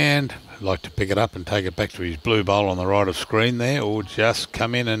forehand, like to pick it up and take it back to his blue bowl on the right of screen there, or just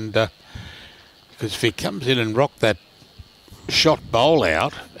come in and because if he comes in and rocked that shot bowl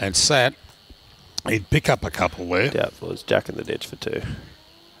out and sat, he'd pick up a couple there. Doubtful. It's Jack in the ditch for 2.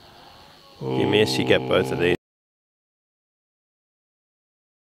 You miss, you get both of these.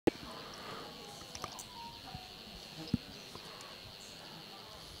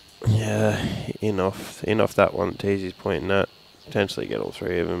 Yeah, in off that one. Teys pointing at. Potentially get all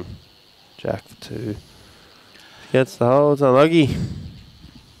 3 of them. Jack for 2. Gets the hole. It's unlucky.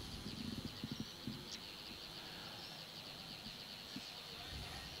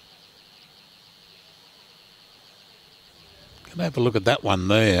 Can I have a look at that one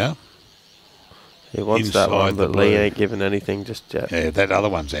there? He wants that Inside one, the but Lee blue. ain't giving anything just yet. Yeah, that other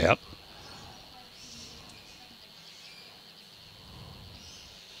one's out.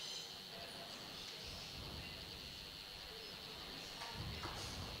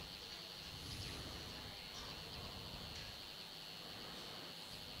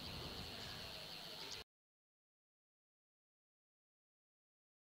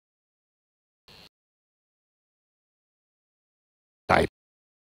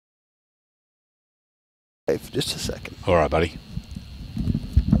 Hey, for just a second. All right, buddy.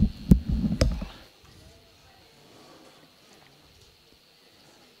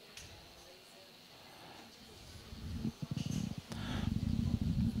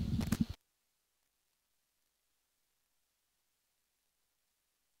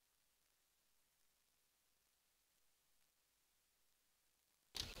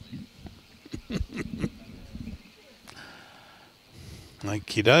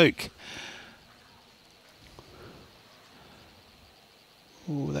 Okie doke.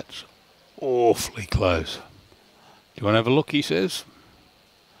 Oh, that's awfully close. Do you want to have a look, he says?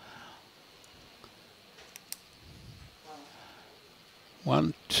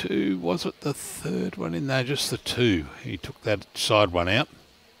 One, two, was it the third one in there? Just the 2. He took that side one out.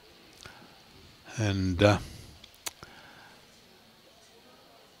 And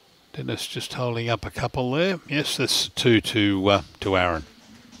Dennis just holding up a couple there. Yes, that's 2 to Aaron.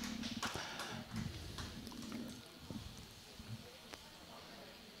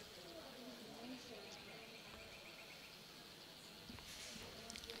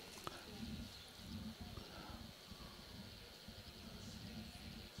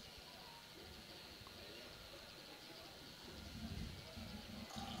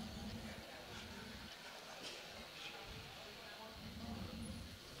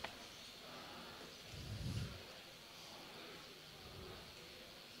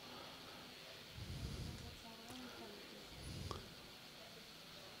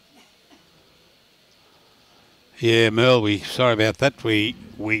 Yeah, Merle, sorry about that. We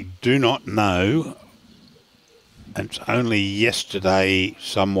do not know. It's only yesterday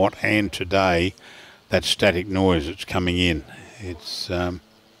somewhat and today that static noise that's coming in. It's this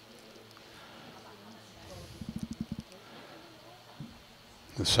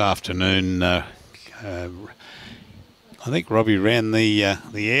afternoon. I think Robbie ran the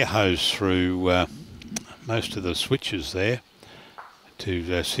air hose through most of the switches there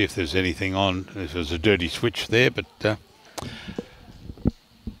to see if there's anything on. If there's a dirty switch there, but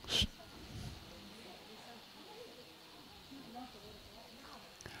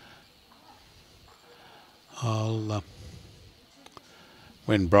I'll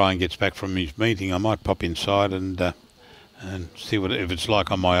when Brian gets back from his meeting, I might pop inside and see what if it's like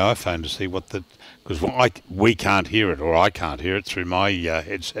on my iPhone to see what the, because we can't hear it, or I can't hear it through my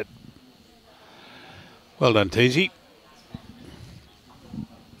headset. Well done, Teysy.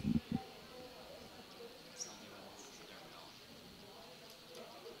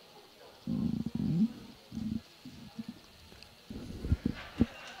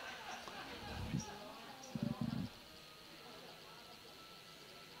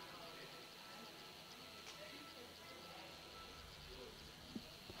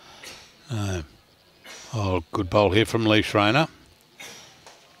 Oh, good bowl here from Lee Schraner.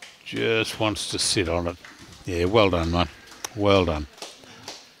 Just wants to sit on it. Yeah, well done, mate. Well done.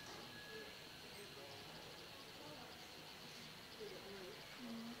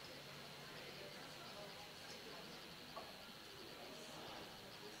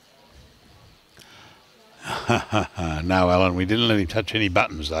 No, Alan, we didn't let him touch any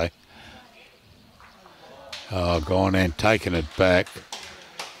buttons, though. Oh, gone and taken it back.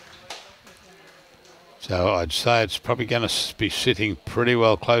 So I'd say it's probably going to be sitting pretty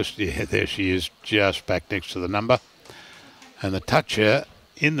well close. Yeah, there she is, just back next to the number. And the toucher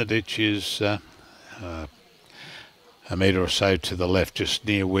in the ditch is a metre or so to the left, just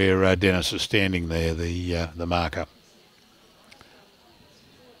near where Dennis is standing there, the marker.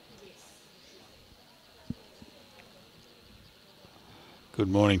 Good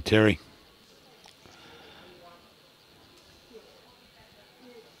morning, Terry.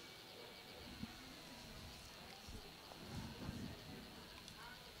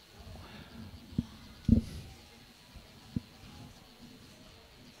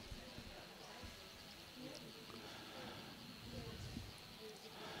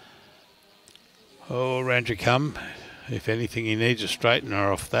 Oh, Ranger come. If anything, he needs a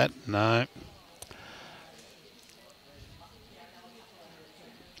straightener off that. No.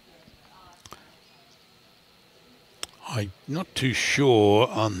 I'm not too sure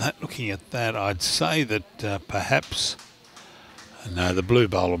on that. Looking at that, I'd say that perhaps... No, the blue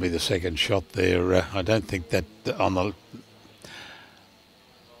bowl will be the second shot there. I don't think that on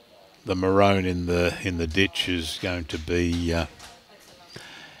the maroon in the ditch is going to be...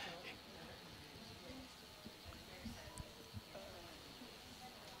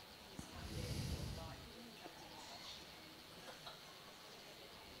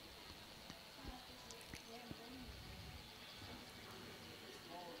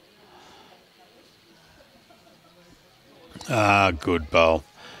 good bowl.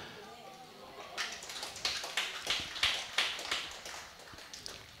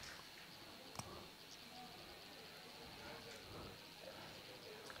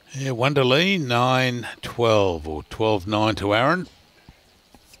 Yeah, Wonderly, 9-12 or 12-9 to Aaron.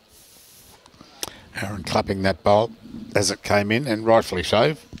 Aaron clapping that bowl as it came in, and rightfully so.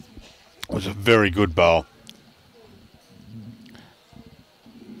 It was a very good bowl.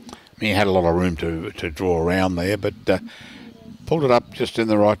 He had a lot of room to draw around there, but pulled it up just in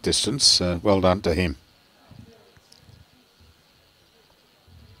the right distance. Well done to him.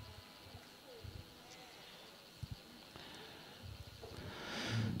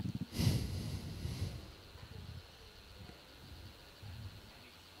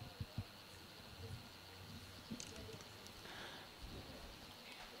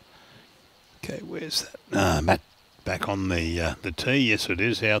 Okay, where's that? Matt back on the tee. Yes, it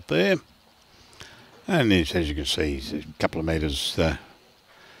is out there. And as you can see, he's a couple of metres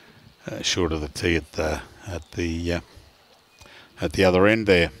short of the tee at the other end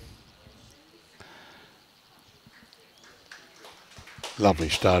there. Lovely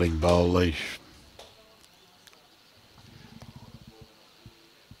starting bowl, Leash.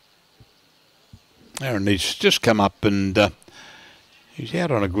 Aaron needs just come up and he's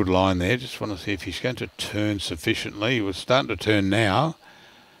out on a good line there. Just want to see if he's going to turn sufficiently. He was starting to turn now,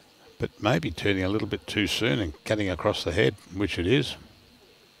 but maybe turning a little bit too soon and cutting across the head, which it is.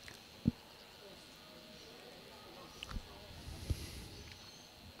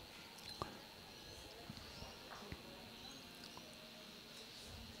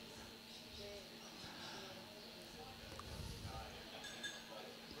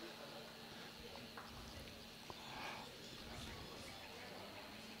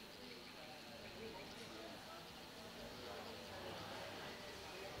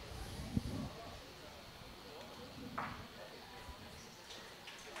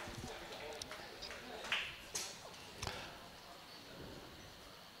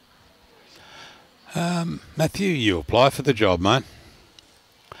 Matthew, you apply for the job, mate.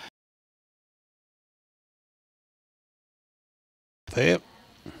 There.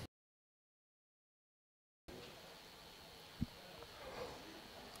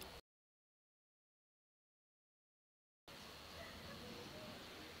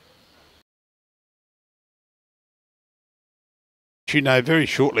 You know, very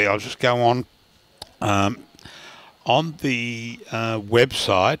shortly, I'll just go on the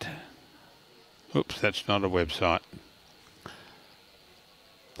website. Oops, that's not a website.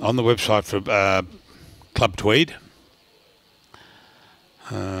 On the website for Club-Tweed.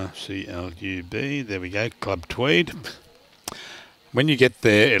 CLUB, there we go, Club-Tweed. When you get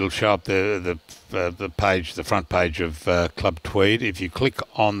there, it'll show up the page, the front page of Club-Tweed. If you click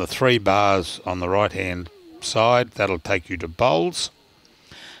on the 3 bars on the right-hand side, that'll take you to bowls.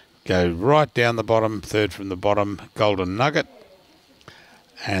 Go right down the bottom, third from the bottom, Golden Nugget,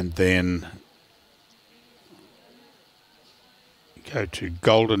 and then go to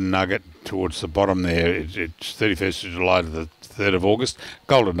Golden Nugget towards the bottom there. It's 31st of July to the 3rd of August.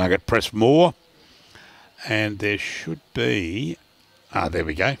 Golden Nugget, press more, and there should be, there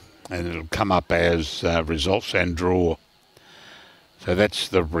we go, and it'll come up as results and draw. So that's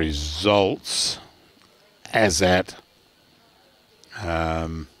the results as at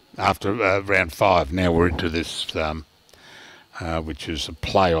after round 5. Now we're into this, which is a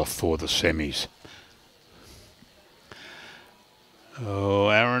playoff for the semis. Oh,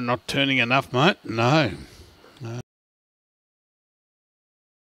 Aaron, not turning enough, mate? No.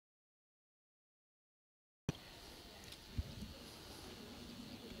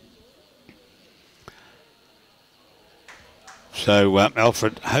 So,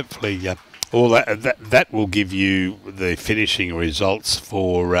 Alfred, hopefully all that will give you the finishing results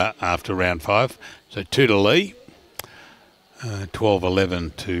for after round 5. So 2 to Lee,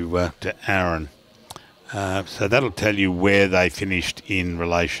 12-11 to Aaron. So that'll tell you where they finished in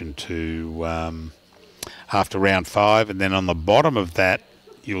relation to after round 5, and then on the bottom of that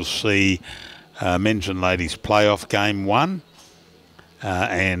you'll see men's and ladies playoff game 1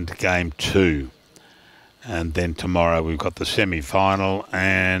 and game 2. And then tomorrow we've got the semi-final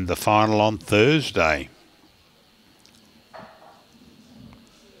and the final on Thursday.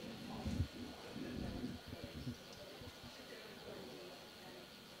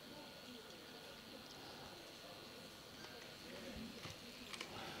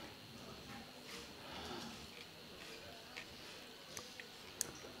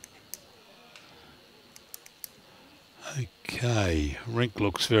 Okay, rink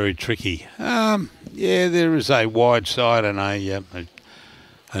looks very tricky. Yeah, there is a wide side and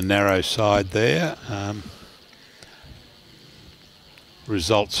a narrow side there.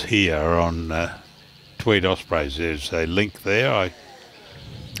 Results here on Tweed Ospreys. There's a link there.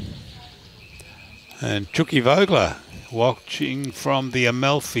 And Chucky Vogler watching from the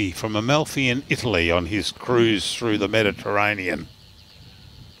Amalfi, in Italy on his cruise through the Mediterranean.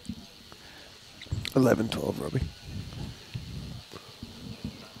 11-12, Robbie.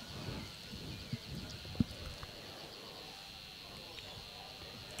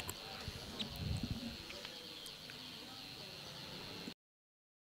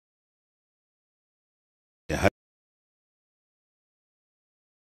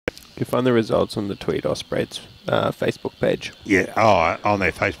 You find the results on the Tweed Ospreys Facebook page. Yeah, on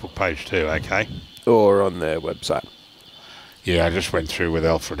their Facebook page too, okay. Or on their website. Yeah, I just went through with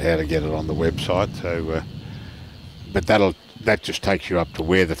Alfred how to get it on the website. So, but that just takes you up to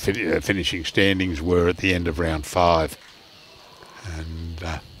where the finishing standings were at the end of round 5,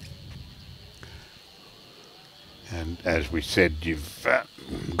 and as we said, you've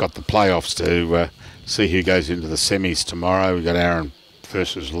got the playoffs to see who goes into the semis tomorrow. We've got Aaron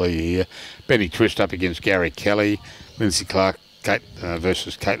versus Lee here. Benny Twist up against Gary Kelly. Lindsay Clark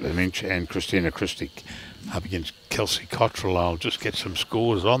versus Caitlin Inch, and Christina Christic up against Kelsey Cottrell. I'll just get some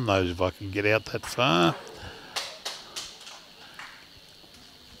scores on those if I can get out that far.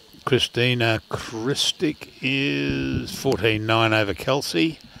 Christina Christic is 14-9 over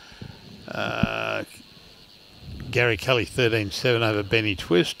Kelsey. Gary Kelly 13-7 over Benny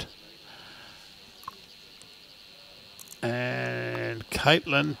Twist. And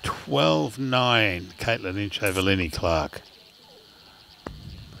Caitlin 12-9. Caitlin Inch over Lenny Clark.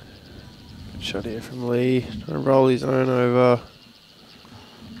 Good shot here from Lee. Trying to roll his own over.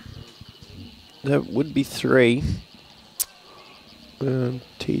 That would be 3.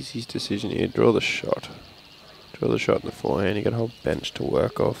 Teesy's decision here. Draw the shot. Draw the shot in the forehand. You got a whole bench to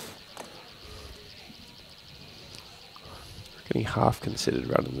work off. He half considered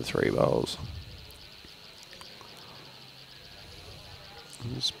running the 3 bowls.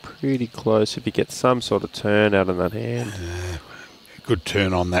 It's pretty close if he gets some sort of turn out on that hand. Good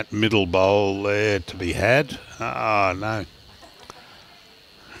turn on that middle bowl there to be had. Oh, no.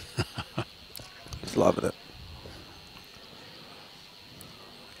 Just loving it.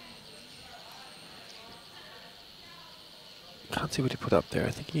 Can't see what he put up there.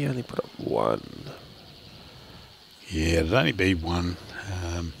 I think he only put up one. Yeah, it'd only be one.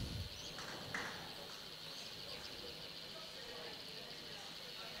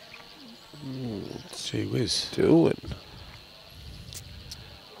 Gee whiz. Doing.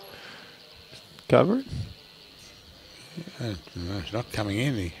 Cover it. It's not coming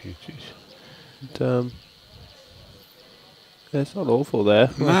in. It's not awful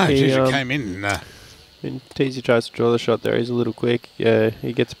there. No, Like it came in. And Teysy tries to draw the shot there. He's a little quick. Yeah,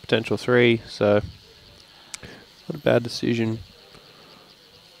 he gets a potential 3, so not a bad decision.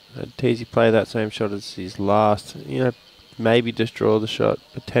 Teysy play that same shot as his last. You know, maybe just draw the shot.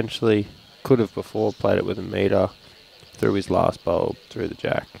 Potentially could have before played it with a meter. Through his last bowl, through the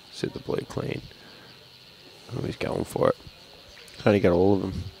jack, sit the blue clean. Oh, he's going for it. Only got all of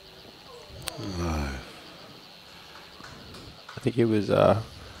them. No. I think he was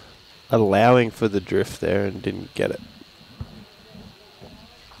allowing for the drift there and didn't get it.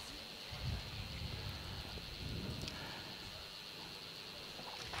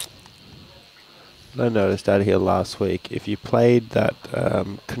 I noticed out here last week, if you played that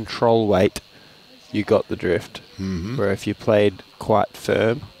control weight, you got the drift. Mm-hmm. Where if you played quite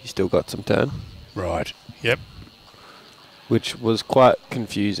firm, you still got some turn. Right. Yep. Which was quite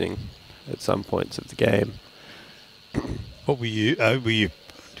confusing at some points of the game. What were you? Did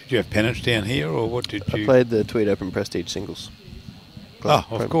you have pennants down here, or what did you? I played the Tweed Open Prestige singles. Oh,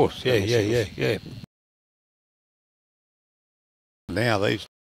 of course. Yeah. Now these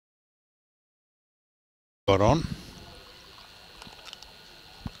got on.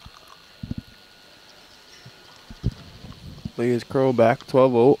 Leah's crawl back,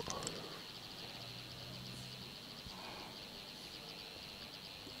 12 all.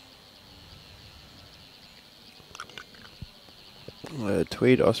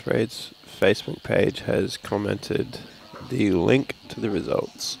 Tweed Osprey's Facebook page has commented the link to the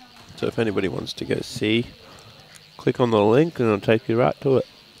results. So if anybody wants to go see, click on the link and it'll take you right to it.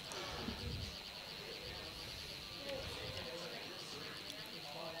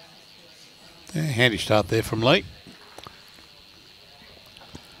 Yeah, handy start there from Lee.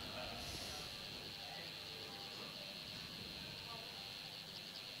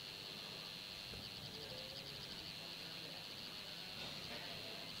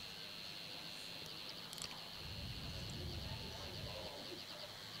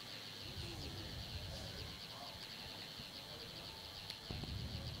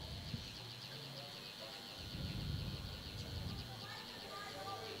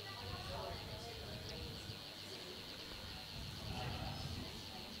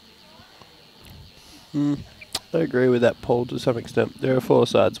 I agree with that, Paul, to some extent. There are 4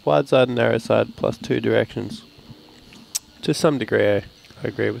 sides, wide side and narrow side, plus 2 directions. To some degree, I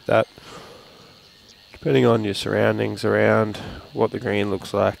agree with that. Depending on your surroundings around, what the green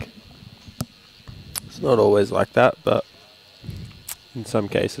looks like. It's not always like that, but in some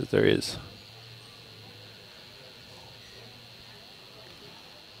cases there is.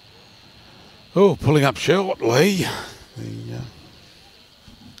 Oh, pulling up short, Lee.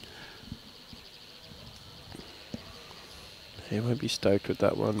 He won't be stoked with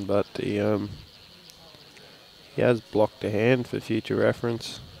that one, but he has blocked a hand for future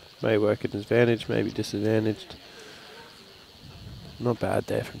reference. May work at his advantage, maybe disadvantaged. Not bad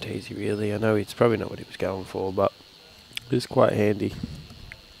there from Teysy, really. I know it's probably not what he was going for, but it's quite handy.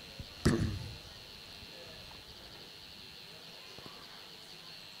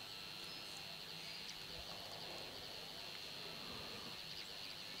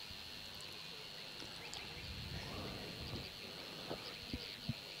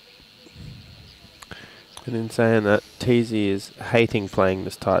 And in saying that, Teysy is hating playing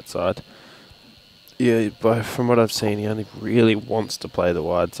this tight side. Yeah, but from what I've seen, he only really wants to play the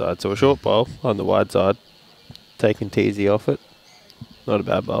wide side. So a short bowl on the wide side, taking Teysy off it, not a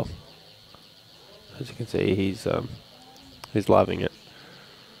bad bowl. As you can see, he's loving it.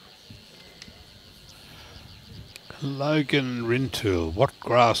 Logan Rintoul, what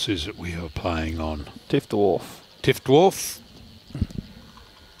grass is it we are playing on? Tiff Dwarf. Tiff Dwarf.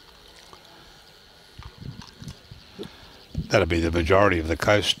 That'll be the majority of the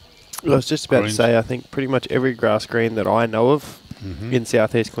coast. I was just about greens. to say, I think pretty much every grass green that I know of in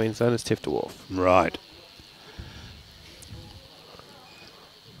southeast Queensland is Tiff Dwarf. Right.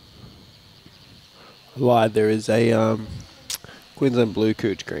 Lied, there is a Queensland Blue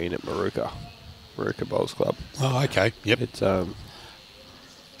Cooch Green at Maruka Bowls Club. Oh, okay. Yep. It's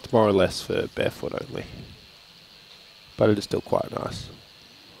more or less for barefoot only, but it is still quite nice.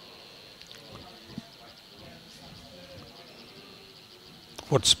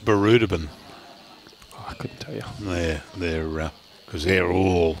 What's Barudabin? Oh, I couldn't tell you. They're because they're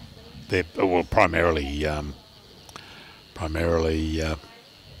well primarily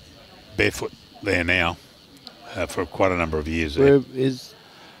barefoot there now for quite a number of years. Where is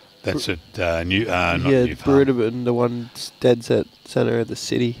that's at New? Not yeah, New Farm. Barudabin, the one dead set centre of the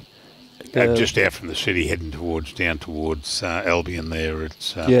city. Just out from the city, heading down towards Albion. There,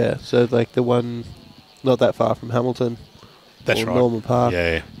 it's yeah. So like the one, not that far from Hamilton. That's right. Norman Park.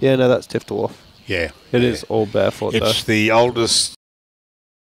 Yeah. Yeah, no, that's Tiff Dwarf. Yeah. It is all barefoot, It's the oldest.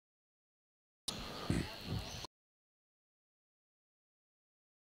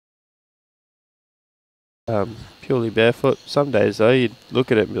 Purely barefoot. Some days, though, you'd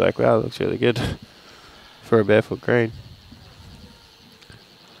look at it and be like, wow, it looks really good for a barefoot green.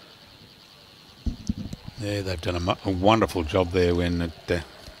 Yeah, they've done a wonderful job there when the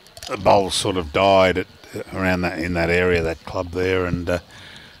bowls sort of died around in that area, that club there, and a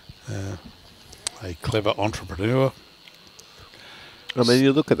clever entrepreneur. I mean,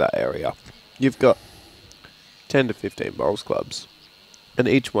 you look at that area, you've got 10 to 15 bowls clubs, and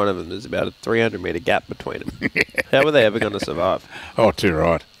each one of them is about a 300-metre gap between them. How are they ever going to survive? Oh, too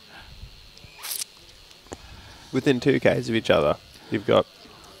right. Within 2 Ks of each other, you've got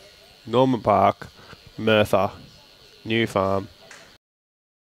Norman Park, Merthyr, New Farm.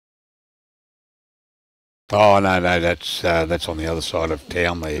 Oh no, that's on the other side of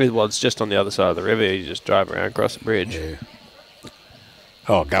town there. Well, it's just on the other side of the river. You just drive around across the bridge. Yeah.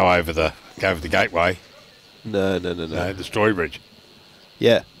 Oh, go over the gateway. No, The Story Bridge.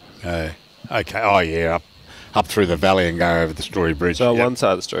 Yeah. Okay. Oh yeah, up through the valley and go over the Story Bridge. So on one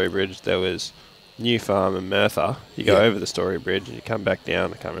side of the Story Bridge, there was New Farm and Merthyr. You go over the Story Bridge and you come back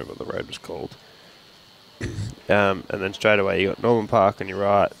down. I can't remember what the road was called. And then straight away you got Norman Park on your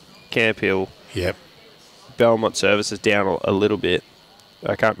right, Camp Hill. Yep. Belmont Services down a little bit.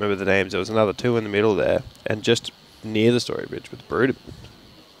 I can't remember the names. There was another 2 in the middle there, and just near the Story Bridge with Brood.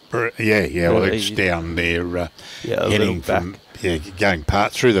 Yeah. Well, it's down there, heading from going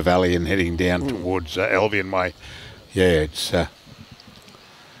through the valley and heading down towards Albion Way. Yeah, it's.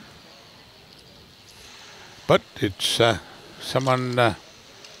 But it's someone,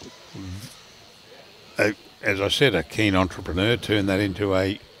 as I said, a keen entrepreneur turned that into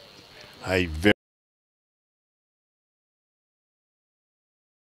a very.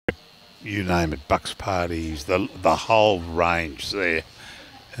 You name it, Bucks parties, the whole range there,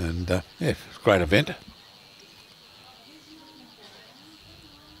 and it's a great event.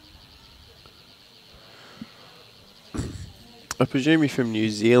 I presume you're from New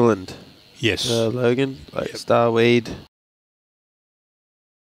Zealand. Yes, Logan, like Starweed.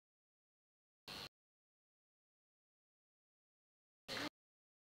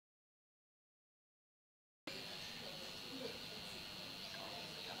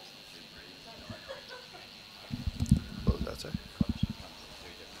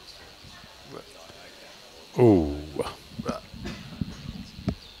 Ooh.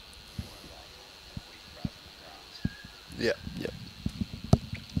 Yep.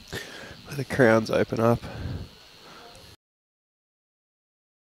 Where the crowns open up.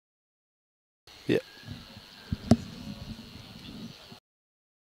 Yep.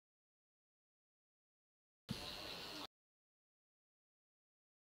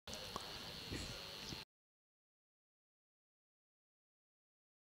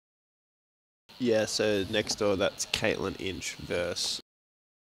 Yeah, so next door that's Caitlin Inch versus.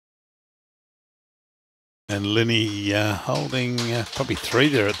 And Linny holding probably 3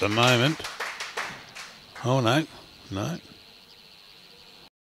 there at the moment. Oh, no.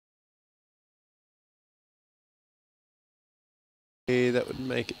 Yeah, that would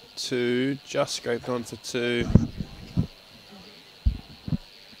make it 2. Just scraped on for 2.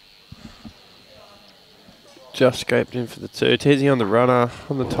 Just scraped in for the 2. Teasy on the runner,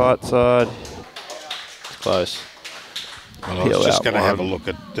 on the tight side. It's close. Well, I was just going to have a look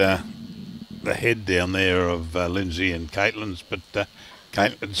at the head down there of Lindsay and Caitlin's, but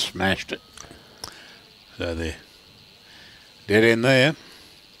Caitlin smashed it. So they're dead in there.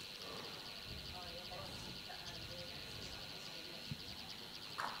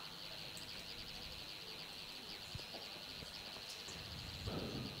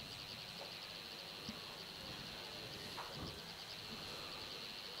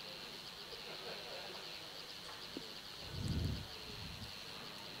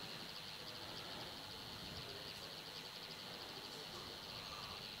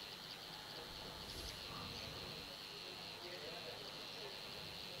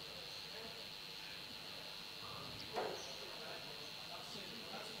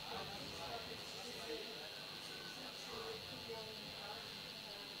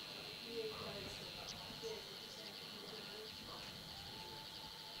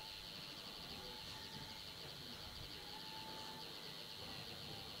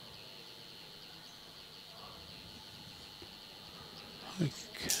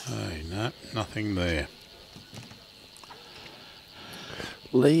 Hey, no, nothing there.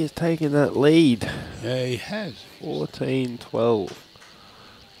 Lee has taken that lead. Yeah, he has. 14-12.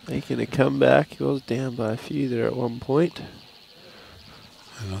 Making a comeback. He was down by a few there at one point.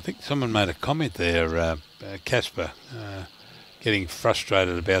 And I think someone made a comment there, Casper, getting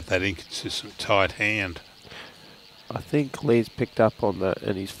frustrated about that inconsistent tight hand. I think Lee's picked up on that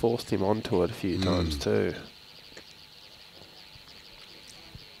and he's forced him onto it a few times too.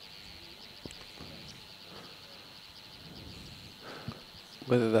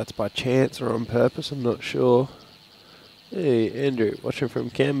 Whether that's by chance or on purpose, I'm not sure. Hey, Andrew, watching from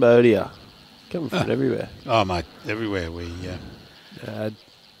Cambodia. Coming from everywhere. Oh, mate, everywhere we...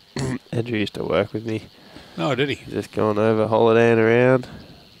 Andrew used to work with me. Oh, did he? Just going over, holidaying around.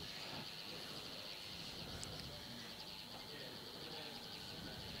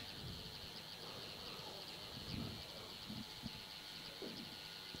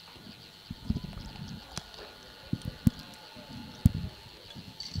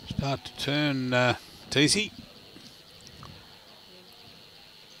 Start to turn Teysy.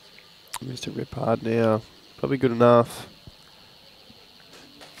 Mr. Rip hard now. Probably good enough.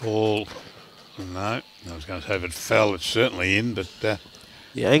 Ball. No, I was going to say if it fell, it's certainly in, but... the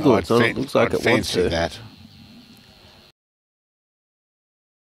angle it's on, it looks like it wants to. That.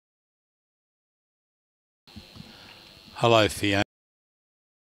 Hello, Fiona.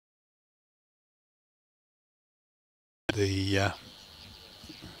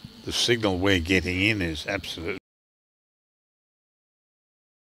 The signal we're getting in is absolute.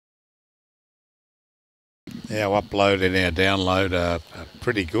 Our upload and our download are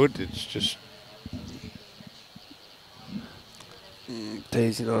pretty good. It's just...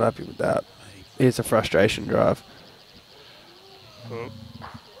 Teysy not happy with that. Here's a frustration drive.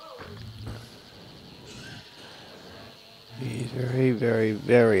 He's very, very,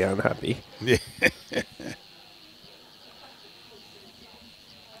 very unhappy. Yeah.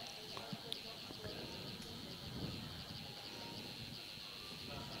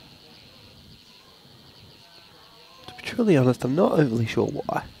 To be truly honest, I'm not overly sure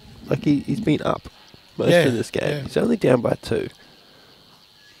why. Like, he's been up most of this game. Yeah. He's only down by 2.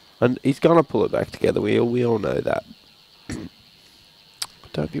 And he's going to pull it back together. We all know that. But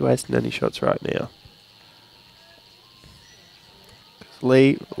don't be wasting any shots right now.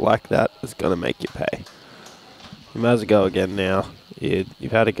 Lee, like that, is going to make you pay. You might as well go again now.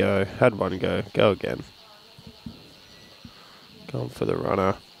 You've had a go, had one go, go again. Going for the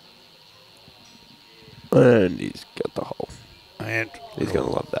runner. And he's got the hole. And He's going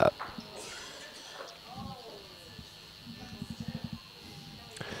to love that.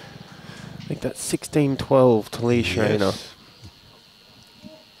 I think that's 16-12 to Lee Schraner. yes.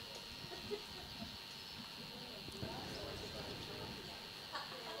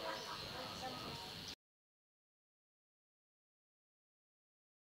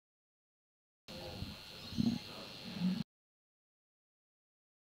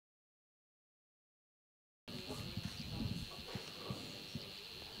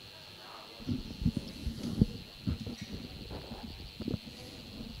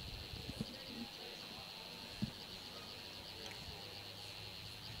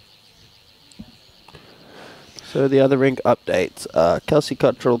 So the other rink updates are Kelsey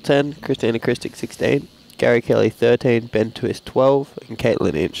Cottrell 10, Christina Christic 16, Gary Kelly 13, Ben Twist 12, and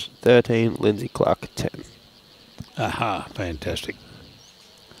Caitlin Inch 13, Lindsay Clark 10. Aha, fantastic.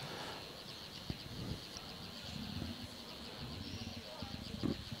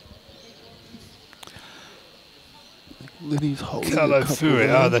 Liddy's holding Carlo Fui,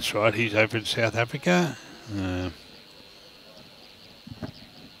 oh, that's right, he's over in South Africa.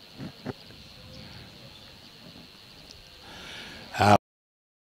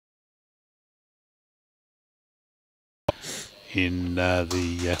 In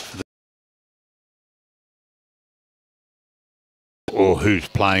or who's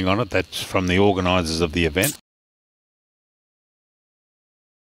playing on it, that's from the organisers of the event.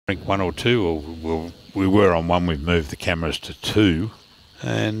 Rink 1 or 2, or we were on 1, we've moved the cameras to 2,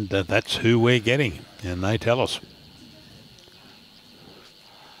 and that's who we're getting, and they tell us.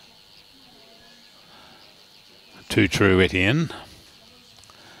 Two true Etienne.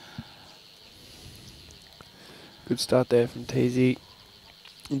 Good start there from Teysy.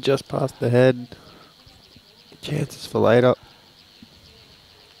 Just past the head. Chances for later.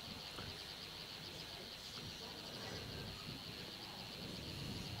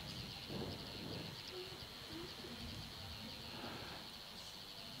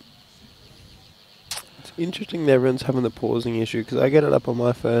 It's interesting that everyone's having the pausing issue because I get it up on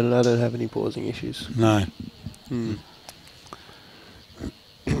my phone and I don't have any pausing issues. No.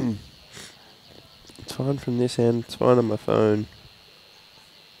 It's fine from this end. It's fine on my phone.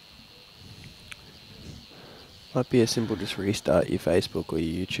 Might be a simple just restart your Facebook or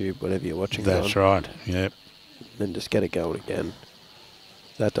your YouTube, whatever you're watching. That's right. Yep. Then just get it going again.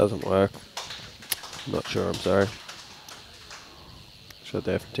 If that doesn't work, I'm not sure. I'm sorry. Shot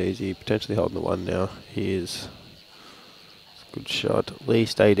there from Teys. Potentially holding the one now. He is. It's a good shot. Lee,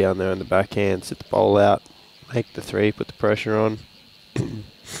 stay down there in the backhand. Sit the bowl out. Make the three. Put the pressure on.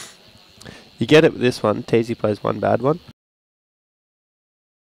 You get it with this one. Teys plays one bad one.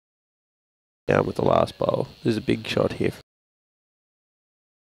 Down with the last bowl. There's a big shot here.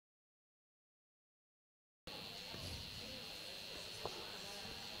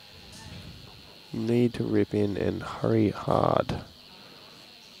 Need to rip in and hurry hard.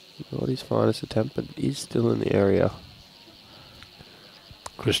 Not his finest attempt, but is still in the area.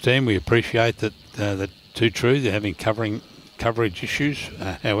 Christine, we appreciate that Too True, they're having coverage issues.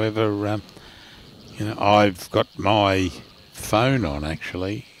 However, you know, I've got my phone on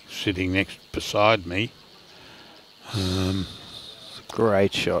actually, sitting next beside me.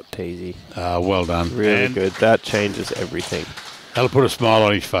 Great shot, Teys. Well done. Really and good. That changes everything. that'll put a smile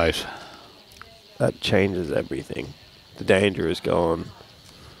on his face. That changes everything. The danger is gone.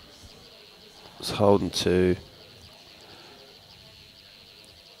 It's holding two.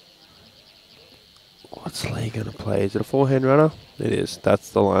 What's Lee going to play? Is it a forehand runner? It is. That's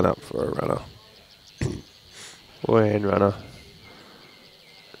the lineup for a runner. Forehand runner.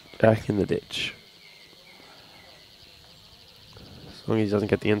 Back in the ditch. As long as he doesn't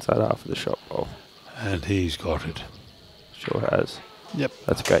get the inside half of the shot ball. And he's got it. Sure has. Yep.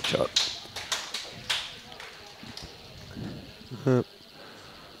 That's a great shot.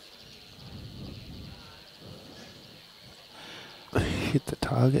 Hit the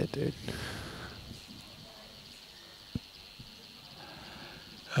target, dude.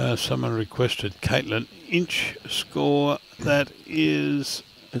 Someone requested Caitlin Inch score. That is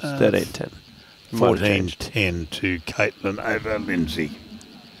It's 13-10. 14-10 to Caitlin over Lindsay.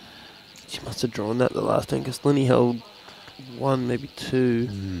 She must have drawn that the last time because Linny held one, maybe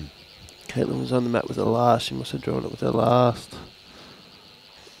two. Caitlin was on the mat with her last. She must have drawn it with her last.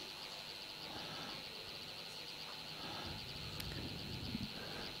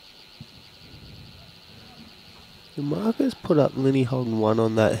 The markers put up Linny holding one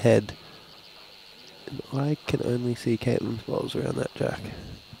on that head. And I can only see Caitlin's balls around that jack.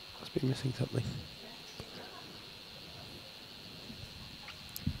 Must be missing something.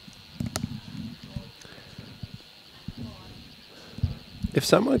 If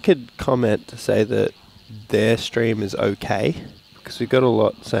someone could comment to say that their stream is okay, because we've got a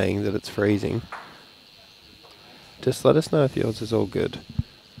lot saying that it's freezing, just let us know if yours is all good.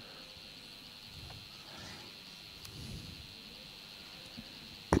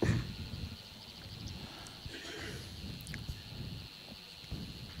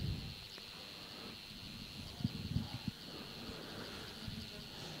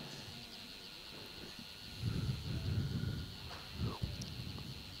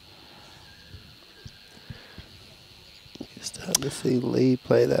 Starting to see Lee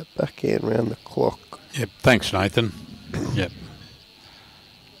play that backhand round the clock. Yep. Thanks, Nathan. Yep.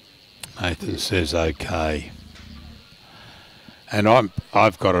 Nathan says okay. And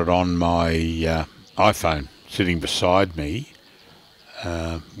I've got it on my iPhone sitting beside me,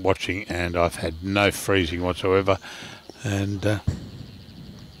 watching, and I've had no freezing whatsoever. And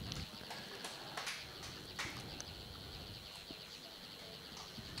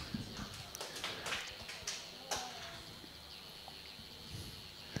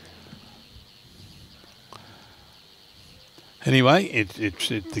anyway,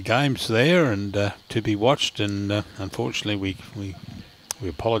 the game's there and to be watched, and unfortunately we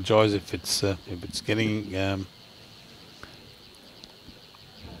apologise if it's getting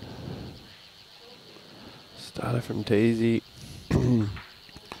Started from Teys.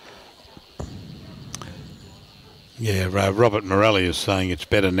 Yeah, Robert Morelli is saying it's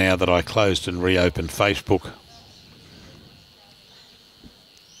better now that I closed and reopened Facebook.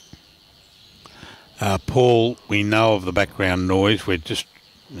 Paul, we know of the background noise. We're just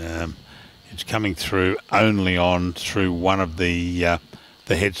it's coming through only through one of the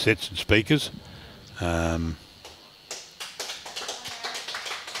headsets and speakers. And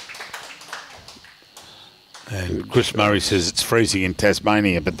Chris Murray says it's freezing in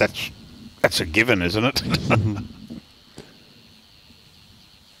Tasmania, but that's a given, isn't it?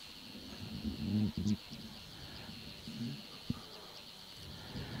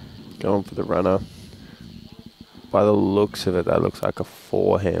 Going for the runner. By the looks of it, that looks like a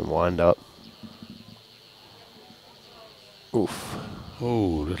forehand wind-up. Oof. Oh,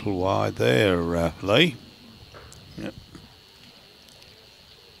 Oh, little wide there, Lee. Yep.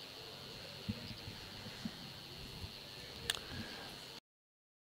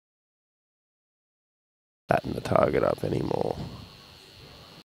 Batting the target up anymore.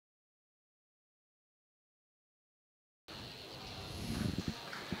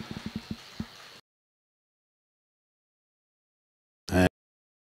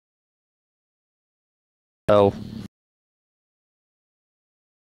 Well.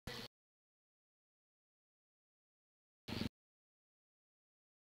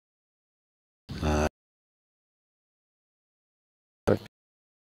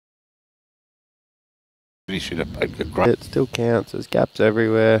 He should have poked the grunt. It still counts. There's gaps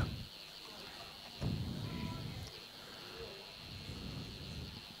everywhere.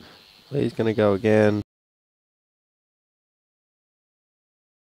 He's going to go again.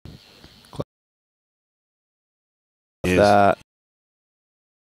 Yes. That.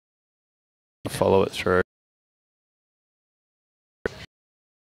 Follow it through.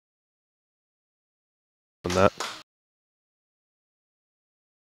 On that.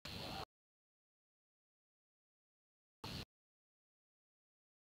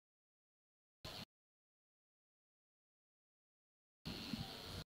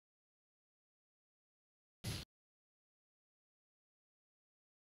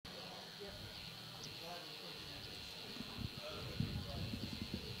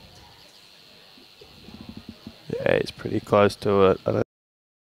 Yeah, he's pretty close to it. I don't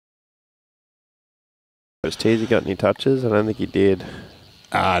Has Teys got any touches? I don't think he did.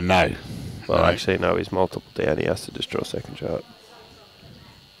 No. Well, No. actually, no, he's multiple down. He has to just draw a second shot.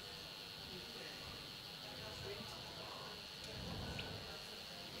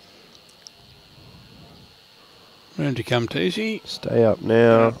 Round you come, Teysy. Stay up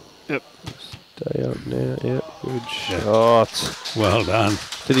now. Yep. Stay up now. Yep. Good Yeah. shot. Well done.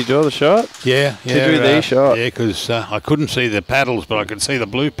 Did he draw the shot? Yeah. Didgeridoo shot. Yeah, because I couldn't see the paddles, but I could see the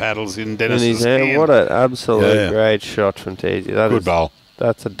blue paddles in In Dennis's his hand. hand. What an absolute Yeah. great shot from Teys. That Good is- bowl.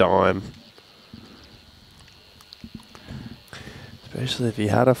 That's a dime. Especially if he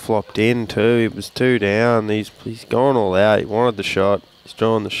had a flopped in too. He was 2 down. He's gone all out. He wanted the shot. He's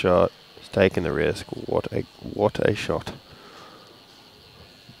drawn the shot. He's taken the risk. What a shot.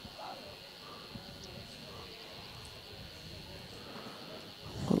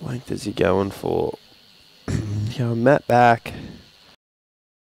 What length is he going for? Going Matt back.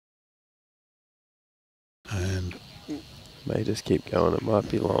 And May just keep going. It might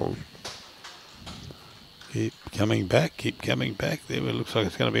be long. keep coming back. There it looks like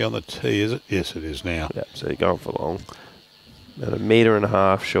it's going to be on the tee, is it? Yes, it is now. Yep, so you're going for long. About 1.5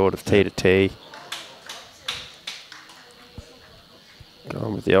 meters short of tee to tee.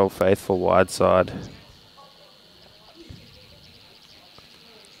 Going with the old faithful wide side.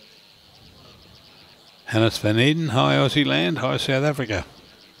 Hannes van Eden, hi Aussie land, hi South Africa.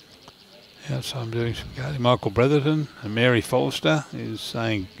 Yes, I'm doing some gardening. Michael Bretherton and Mary Forster is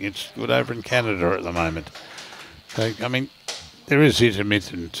saying it's good over in Canada at the moment. So, I mean, there is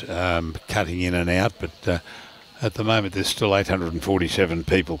intermittent cutting in and out, but at the moment there's still 847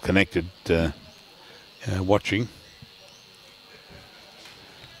 people connected watching.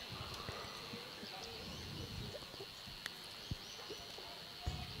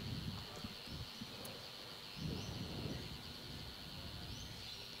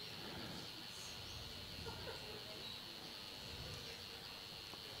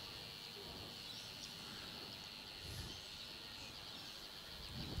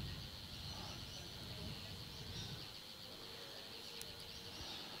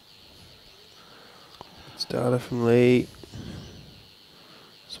 Starter from Lee.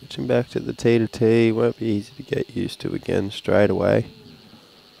 Switching back to the tee to tee. Won't be easy to get used to again straight away.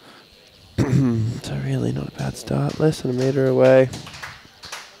 So really not a bad start. Less than 1 meter away.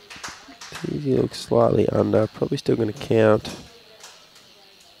 Teasy looks slightly under. Probably still going to count.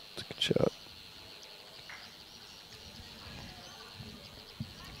 It's a good shot.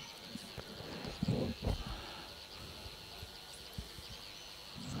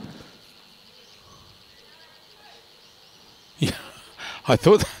 I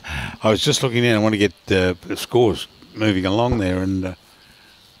thought I was just looking in. I want to get the scores moving along there, and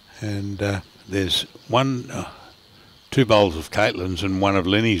there's 2 bowls of Caitlin's and 1 of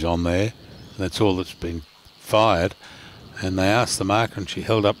Lenny's on there. That's all that's been fired. And they asked the marker, and she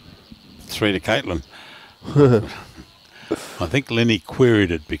held up 3 to Caitlin. I think Lenny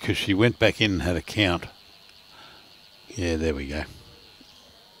queried it because she went back in and had a count. Yeah, there we go.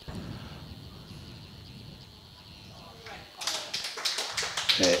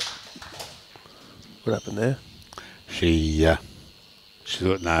 What happened there? She She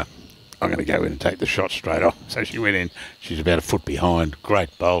thought, no, I'm going to go in and take the shot straight off. So she went in. She's about a foot behind.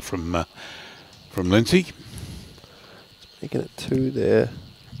 Great bowl from Lindsay. Making it 2 there.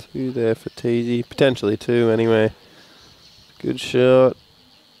 2 there for Teysy. Potentially 2 anyway. Good shot.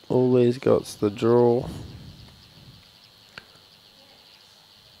 All these got's the draw.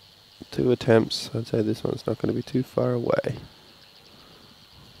 2 attempts. I'd say this one's not going to be too far away.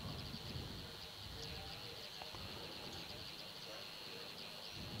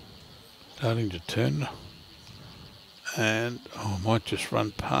 Starting to turn. And I might just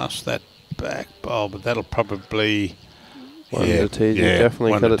run past that back bowl, but that'll probably... One to Teysy.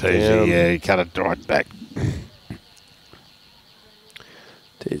 Definitely cut it down. Yeah, he cut it right back.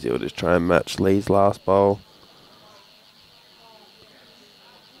 Teysy will just try and match Lee's last bowl.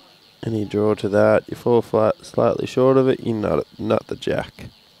 Any draw to that, you fall flat, slightly short of it, you nut the jack.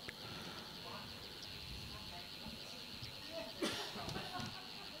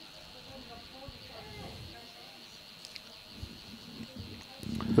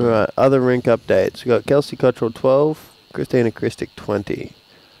 Alright, other rink updates. We've got Kelsey Cottrell 12, Christina Christic 20,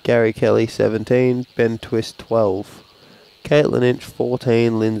 Gary Kelly 17, Ben Twist 12, Caitlin Inch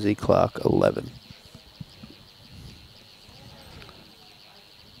 14, Lindsay Clark 11.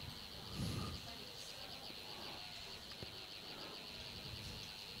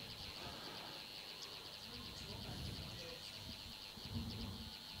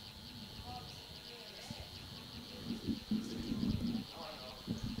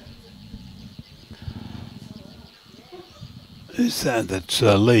 That's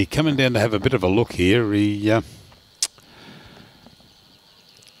Lee coming down to have a bit of a look here. He, I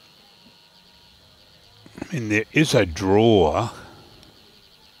mean, there is a draw.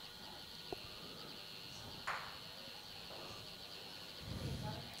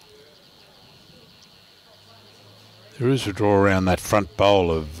 There is a draw around that front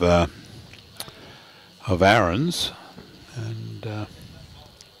bowl of Aaron's, and.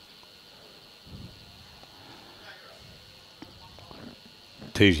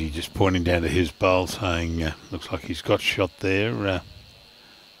 Teysy just pointing down to his bowl saying, looks like he's got shot there.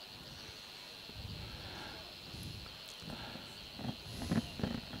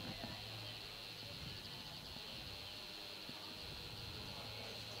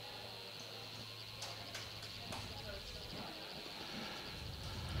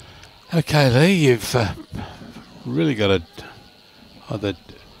 Okay, Lee, you've really got to either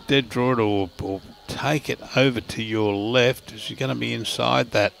dead draw it or take it over to your left. Is he going to be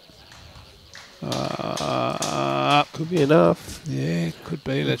inside that? Could be enough. Yeah, could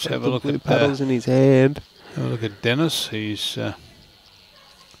be. Let's have a look at paddles in his hand. Have a look at Dennis. He's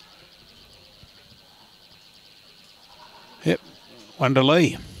yep, 1 to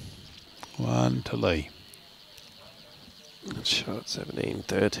Lee. 1 to Lee. Shot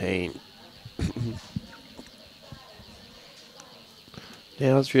 17-13.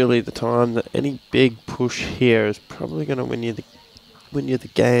 Now's really the time that any big push here is probably going to win you the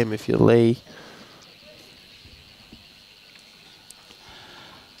game if you're Lee.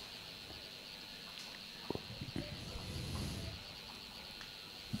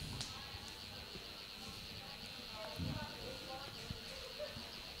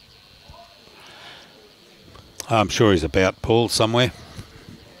 I'm sure he's about Paul somewhere.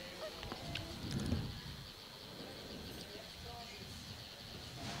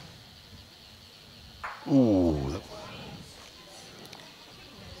 Ooh.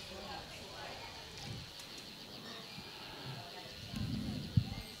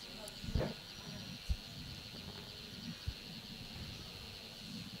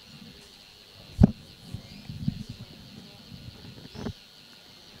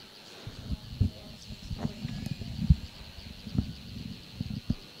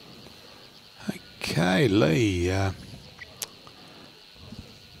 Okay, Lee.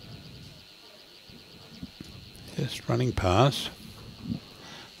 Just running past.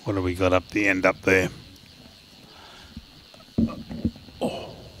 What have we got up the end up there?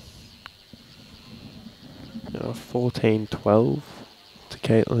 Oh. 14-12 to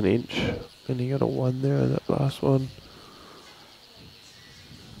Caitlin Inch. And he got a 1 there on that last one.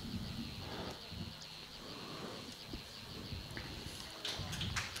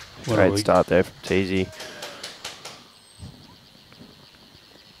 Great start there from Teysy.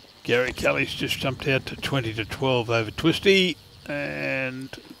 Gary Kelly's just jumped out to 20-12 over Twisty, and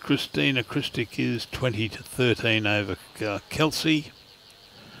Christina Christic is 20-13 over Kelsey.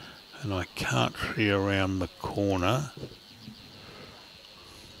 And I can't see around the corner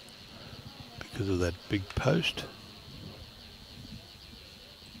because of that big post.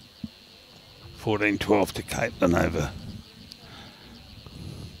 14-12 to Caitlin over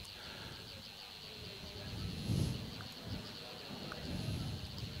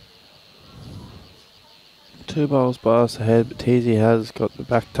 2 bowls bias ahead, but Teysy has got the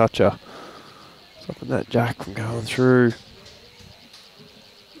back toucher, stopping that jack from going through.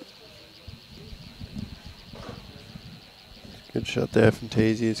 Good shot there from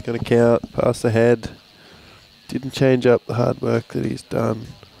Teysy. He's got to count past the head. Didn't change up the hard work that he's done.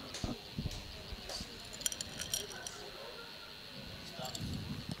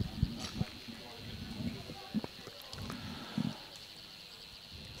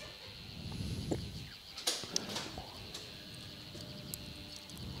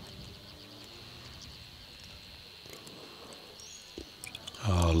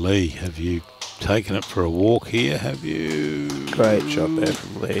 Oh, Lee, have you taken it for a walk here? Have you? Great shot there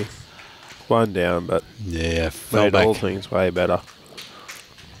from Lee. 1 down, but yeah, fell made back. all things way better.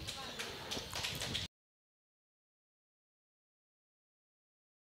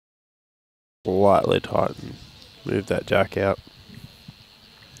 Lightly tighten. Move that jack out.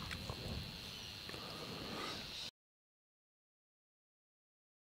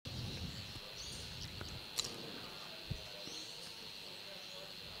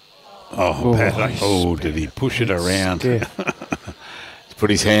 Oh, Pat, oh, did he push it around? He put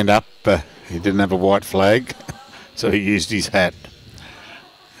his hand up. He didn't have a white flag, so he used his hat.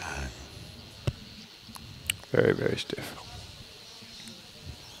 Very, very stiff.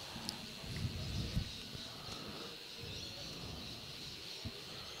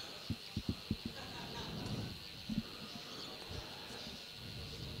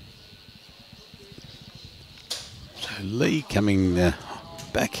 So Lee coming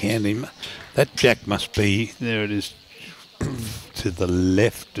backhand him. That jack must be, there it is, to the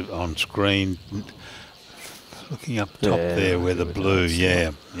left on screen. Looking up top there where the blue,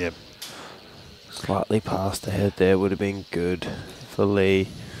 yep. Slightly past the head there would have been good for Lee.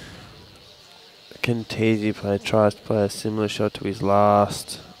 Can Teysy tries to play a similar shot to his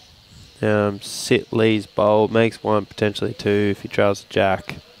last. Sit Lee's bowl, makes 1, potentially 2 if he tries a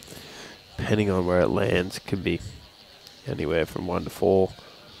jack. Depending on where it lands, could be anywhere from 1 to 4.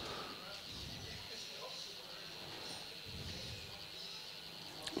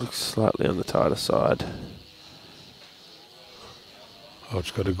 Looks slightly on the tighter side. Oh,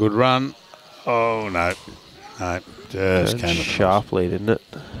 it's got a good run. Oh, no, just came across. Sharply, didn't it?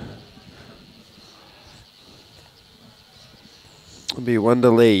 It'll be 1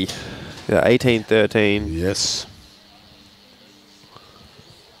 to Lee. Yeah, 18-13. Yes.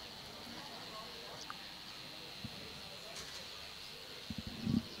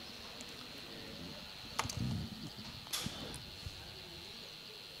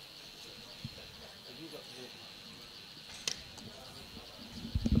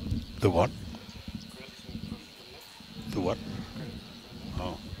 The what? The what?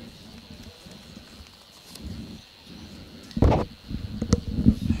 Oh.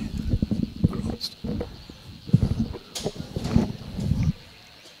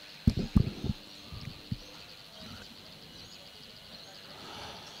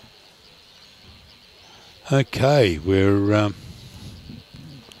 Okay, we're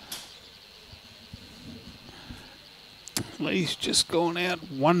Lee's just gone out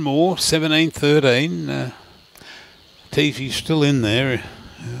 1 more, 17-13. Teisy's still in there,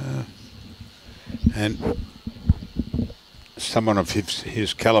 and someone of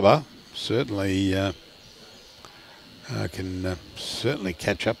his calibre certainly can certainly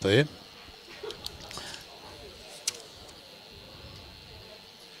catch up there.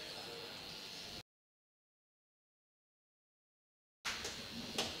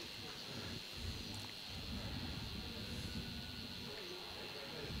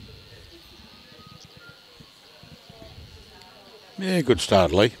 Yeah, good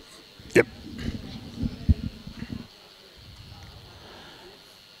start, Lee. Yep.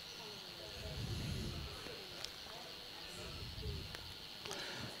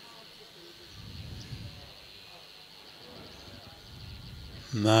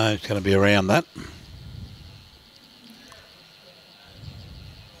 No, it's going to be around that.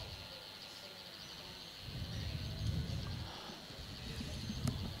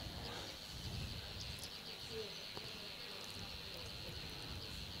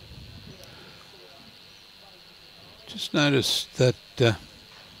 Just noticed that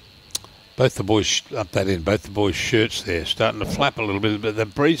both the boys up that end, both the boys' shirts there starting to flap a little bit, but the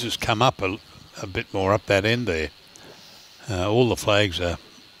breeze has come up a bit more up that end there. All the flags are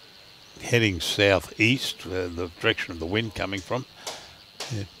heading southeast, the direction of the wind coming from,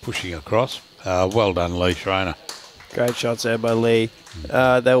 pushing across. Well done, Lee Schraner. Great shots there by Lee.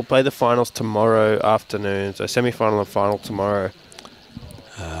 They will play the finals tomorrow afternoon, so semi-final and final tomorrow.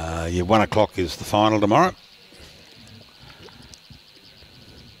 Yeah, 1 o'clock is the final tomorrow.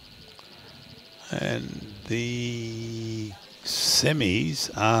 And The semis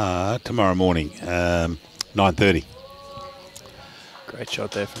are tomorrow morning, 9:30. Great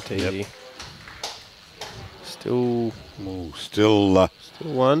shot there from Teys. Yep. Still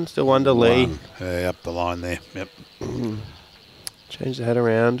one to Lee. Up the line there. Yep. Change the head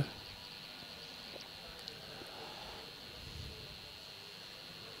around.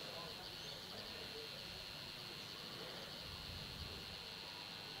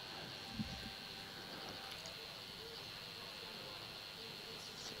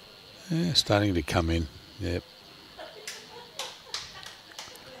 Yeah, starting to come in. Yep.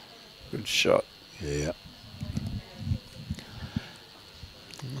 Good shot. Yeah.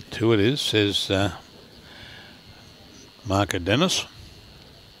 2 it is, says Marker Dennis.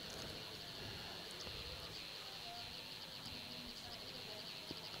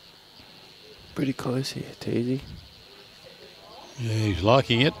 Pretty close here, Teysy. Yeah, he's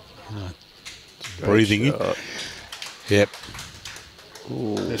liking it. Breathing in. Yep.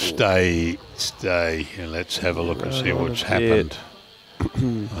 Ooh. Stay. And let's have a look and see what's happened.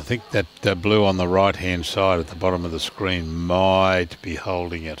 I think that blue on the right-hand side at the bottom of the screen might be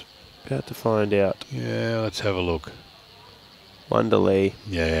holding it. About to find out. Yeah, let's have a look. One to Lee.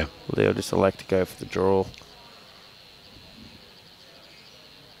 Yeah. Lee'll just elect to go for the draw.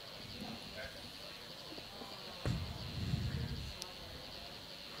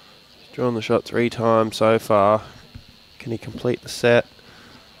 He's drawn the shot 3 times so far. Can he complete the set?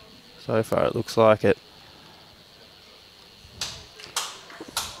 So far it looks like it.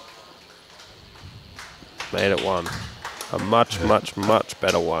 Made it 1. A much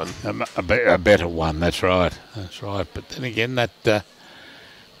better one. A better one, that's right. That's right. But then again, that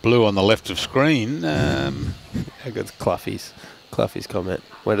blue on the left of screen. How good's Cluffy's comment?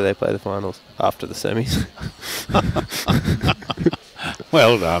 Where do they play the finals? After the semis.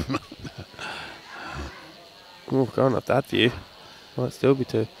 Well done. Oh, going up that view. Might still be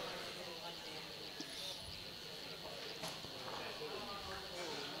 2.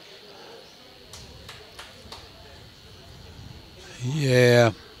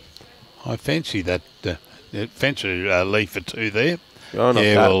 Yeah, I fancy that. Fancy Lee for 2 there. Going off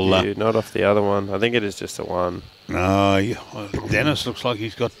that view, not off the other one. I think it is just a 1. No, Dennis looks like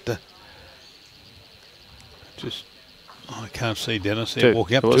he's got just. I can't see Dennis there 2.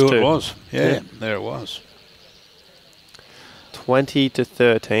 walking up. 2 it was. Yeah, there it was.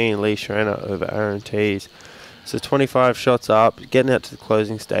 20-13, Lee Schraner over Aaron Teys. So 25 shots up, getting out to the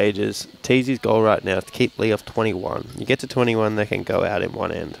closing stages. Teesy's goal right now is to keep Lee off 21. You get to 21, they can go out in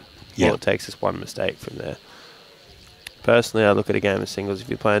one end. Yep. All it takes is 1 mistake from there. Personally, I look at a game of singles. If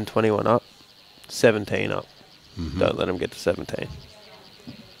you're playing 21 up, 17 up. Don't let them get to 17.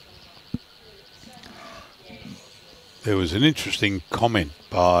 There was an interesting comment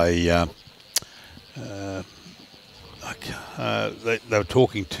by. They were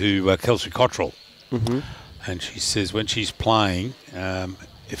talking to Kelsey Cottrell. And she says when she's playing,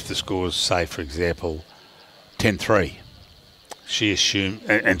 if the score's, say, for example, 10-3, she assumes,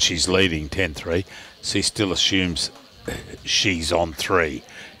 and she's leading 10-3, she still assumes she's on 3.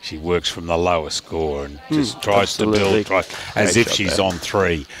 She works from the lower score and just tries to build as if she's on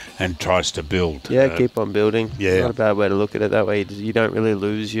 3 and tries to build. Yeah, keep on building. Yeah. Not a bad way to look at it. That way you don't really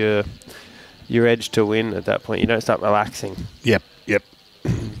lose your edge to win at that point. You don't start relaxing. Yep.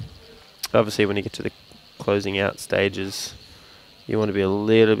 Obviously, when you get to the closing out stages, you want to be a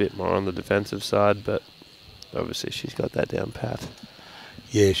little bit more on the defensive side, but obviously she's got that down pat.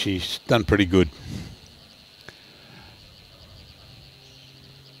 Yeah, she's done pretty good.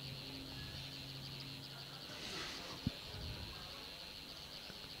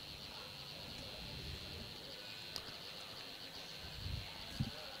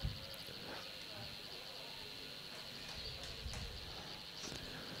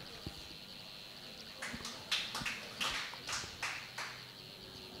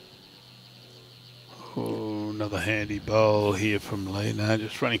 Another handy bowl here from Lee. Now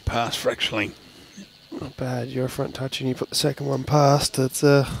just running past fractionally. Not bad. You're a front touch and you put the second one past. It's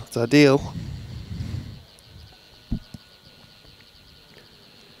ideal.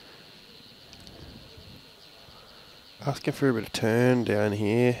 Asking for a bit of turn down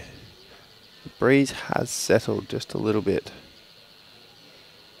here. The breeze has settled just a little bit.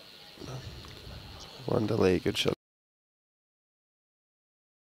 Wonderly, good shot.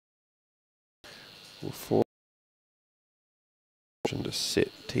 Four. To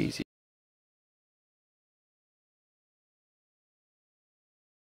sit Teysy.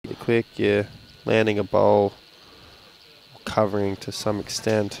 Quick, yeah. Landing a bowl, covering to some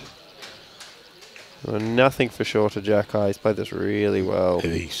extent. Well, nothing for shorter Jack High. He's played this really well.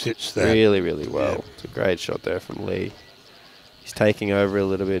 If he sits that. Really, really well. Yeah. It's a great shot there from Lee. He's taking over a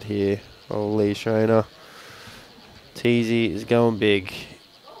little bit here. Oh, Lee Schraner. Teasy is going big.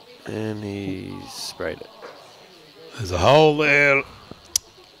 And he's sprayed it. There's a hole there.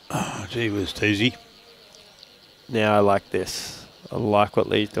 Oh, gee whiz, Teasy. Now I like this. I like what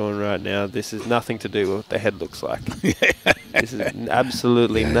Lee's doing right now. This is nothing to do with what the head looks like. This is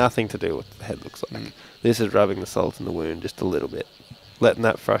absolutely nothing to do with what the head looks like. This is rubbing the salt in the wound just a little bit. Letting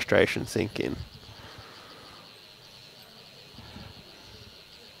that frustration sink in.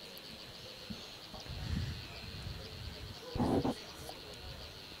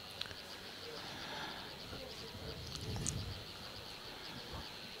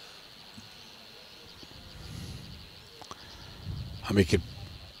 I mean,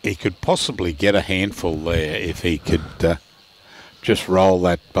 he could possibly get a handful there if he could just roll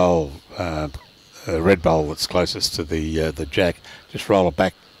that bowl, red bowl that's closest to the jack. Just roll it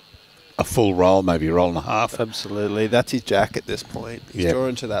back a full roll, maybe a roll and a half. Absolutely. That's his jack at this point. He's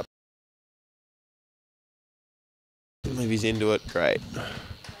drawing to that. If he's into it, great.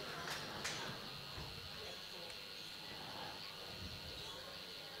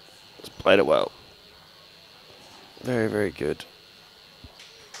 Just played it well. Very, very good.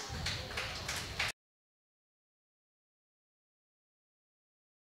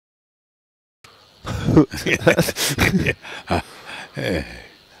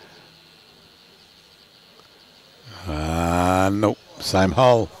 Nope, same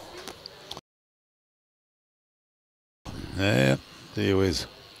hole. Yeah, there he is.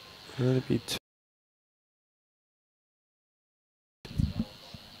 Going to be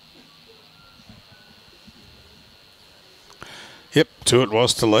Yep, 2 it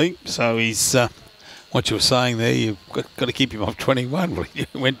was to Lee. So he's, what you were saying there, you've got to keep him off 21. Well, he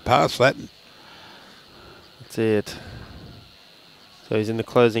went past that. That's it. So he's in the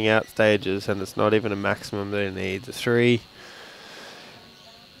closing out stages, and it's not even a maximum that he needs. A 3.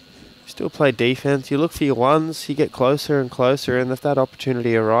 Still play defense. You look for your ones, you get closer and closer, and if that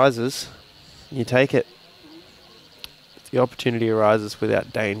opportunity arises, you take it. If the opportunity arises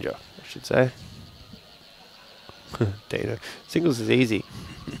without danger, I should say. Dino. Singles is easy.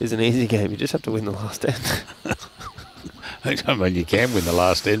 It's an easy game. You just have to win the last end. I mean, you can win the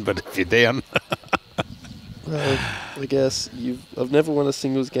last end, but if you're down... Well, I guess I've never won a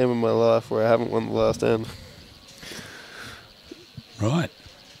singles game in my life where I haven't won the last end. Right.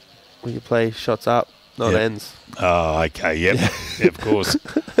 When you play shots up, not ends. Oh, okay, yep. Yeah, of course.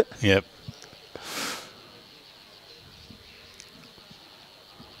 Yep.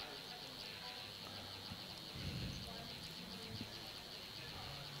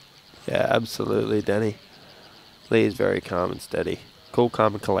 Yeah, absolutely, Danny. Lee is very calm and steady. Cool,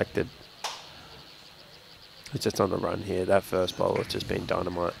 calm and collected. It's just on the run here. That first bowl has just been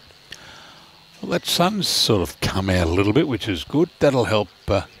dynamite. Well, that sun's sort of come out a little bit, which is good. That'll help.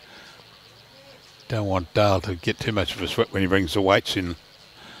 Don't want Dale to get too much of a sweat when he brings the weights in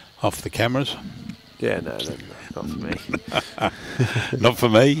off the cameras. Yeah, no, not for me. Not for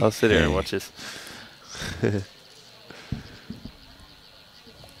me. I'll sit here and watch this.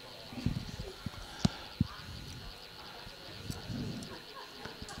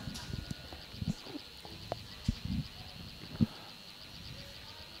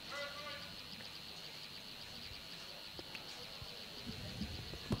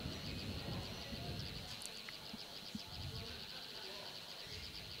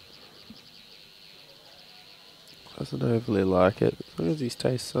 Doesn't overly like it, as long as he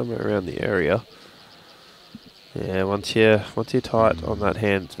stays somewhere around the area. Yeah, once you're tight on that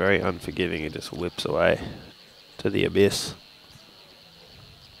hand, it's very unforgiving. It just whips away to the abyss.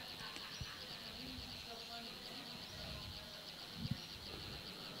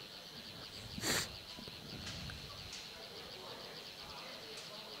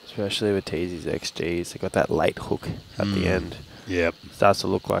 Especially with Teasy's XGs, they got that late hook at the end. Yep. Starts to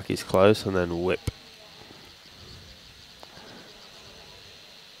look like he's close and then whip.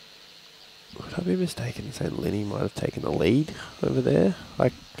 Would I be mistaken in saying Lenny might have taken the lead over there?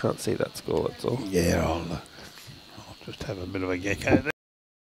 I can't see that score, that's all. Yeah, I'll just have a bit of a gecko there.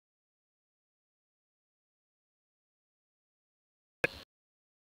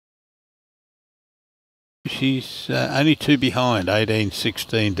 She's only 2 behind,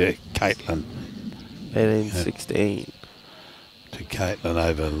 18-16 to Caitlin. 18-16. To Caitlin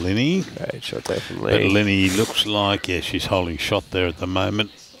over Linny. Great shot there from But Lee. Linny looks like, she's holding shot there at the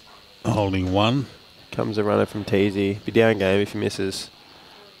moment. Holding 1. Comes a runner from Teasy. Be down game if he misses.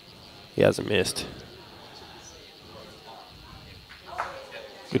 He hasn't missed.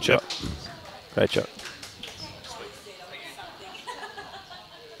 Good shot. Great shot.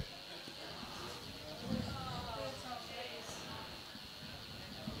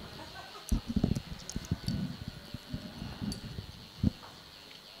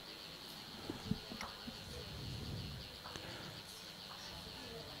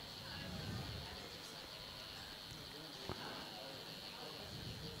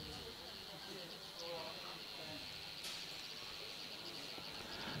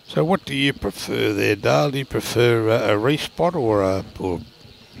 So what do you prefer there, Dale? Do you prefer a respot or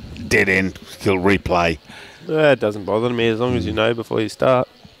dead end skill replay? It doesn't bother me as long as you know before you start.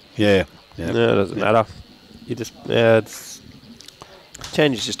 Yeah. No, it doesn't matter. You just it's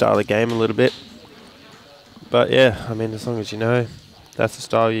changes your style of game a little bit. But yeah, I mean, as long as you know that's the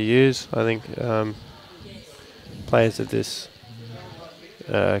style you use, I think players of this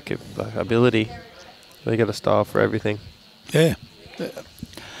ability, they got a style for everything. Yeah.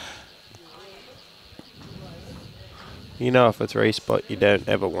 You know, if it's respot, you don't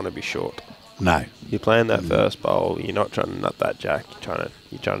ever want to be short. No. You're playing that first bowl. You're not trying to nut that jack. You're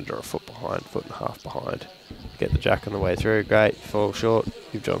trying to draw a foot behind, foot and a half behind. Get the jack on the way through. Great. You fall short.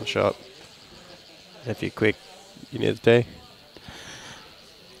 You've drawn the shot. If you're quick, you need the tee.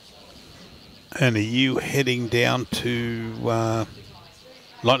 And are you heading down to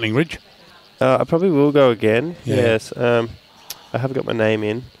Lightning Ridge? I probably will go again. Yeah. Yes. I haven't got my name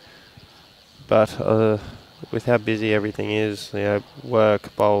in, but with how busy everything is,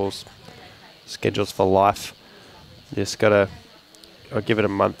 work, bowls, schedules for life, just gotta. I'll give it a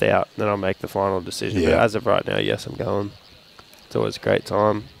month out, then I'll make the final decision. Yeah. But as of right now, yes, I'm going. It's always a great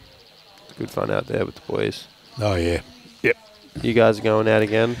time. It's good fun out there with the boys. Oh, yeah. Yep. You guys are going out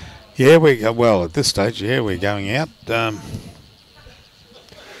again? Yeah, well, at this stage, yeah, we're going out.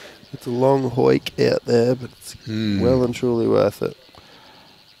 It's a long hike out there, but it's well and truly worth it.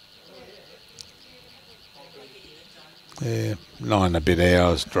 Yeah, 9 and a bit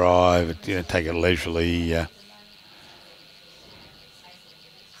hours drive. Take it leisurely.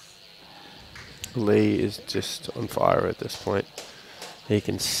 Lee is just on fire at this point. He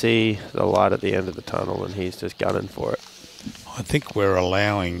can see the light at the end of the tunnel, and he's just gunning for it. I think we're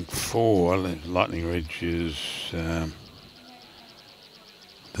allowing 4. Lightning Ridge is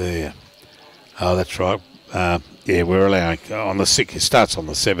there. Oh, that's right. Yeah, we're allowing on the 6th. It starts on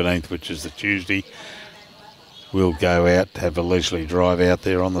the 17th, which is the Tuesday. We'll go out, have a leisurely drive out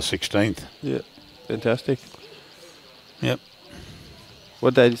there on the 16th. Yeah, fantastic. Yep.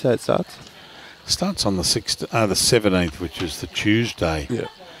 What day did you say it starts? Starts on the 17th, which is the Tuesday.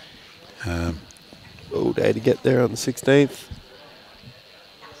 Yeah. All day to get there on the 16th.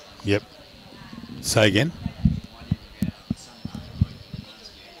 Yep. Say again.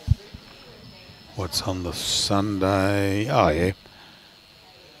 What's on the Sunday? Oh, yeah.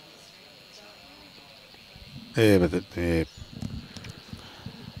 Yeah, but yeah.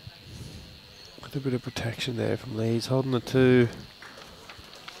 With a bit of protection there from Lee. He's holding the 2.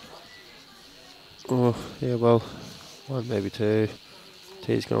 Oh, yeah, well, 1, maybe 2.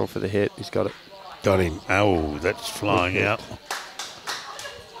 T's going for the hit. He's got it. Got him. Oh, that's flying out.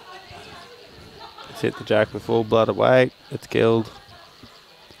 It's hit the jack with full blood away. It's killed.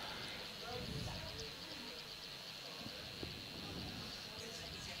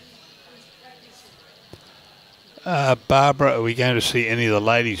 Barbara, are we going to see any of the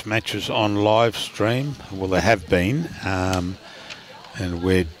ladies' matches on live stream? Well, there have been. And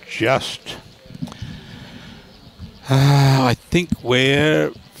we're just... I think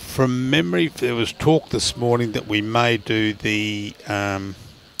we're... From memory, there was talk this morning that we may do the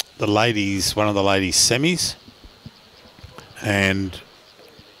ladies, one of the ladies' semis, and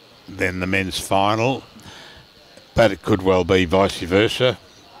then the men's final. But it could well be vice versa.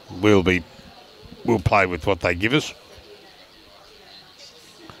 We'll play with what they give us.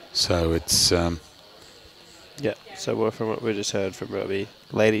 So it's Yeah. So from what we just heard from Robbie,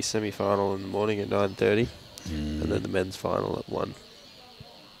 ladies' semi-final in the morning at 9:30, and then the men's final at 1.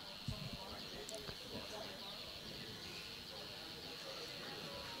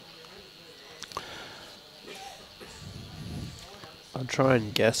 I'll try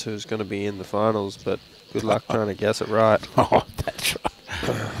and guess who's going to be in the finals, but good luck trying to guess it right. Oh, that's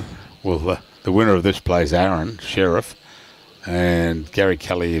right. Well, the winner of this plays Aaron, Sheriff, and Gary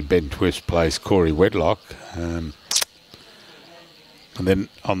Kelly and Ben Twist plays Corey Wedlock. And then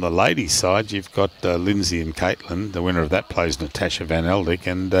on the ladies' side, you've got Lindsay and Caitlin. The winner of that plays Natasha Van Eldick,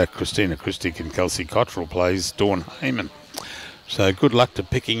 and Christina Christic and Kelsey Cottrell plays Dawn Heyman. So good luck to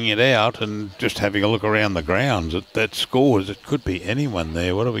picking it out and just having a look around the grounds at that scores. It could be anyone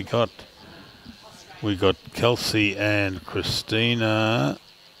there. What do we got? We got Kelsey and Christina.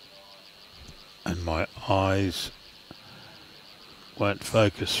 And my eyes won't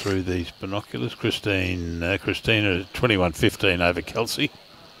focus through these binoculars. Christina 21-15 over Kelsey.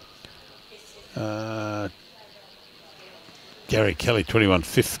 Gary Kelly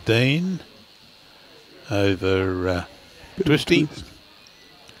 21-15 over Twisty.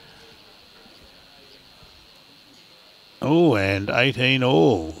 Oh, and 18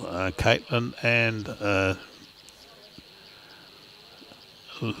 all. Caitlin and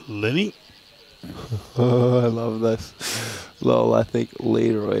Lenny. Oh, I love this. Lol, I think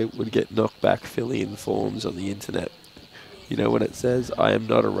Leroy would get knocked back fill-in forms on the internet. You know when it says, I am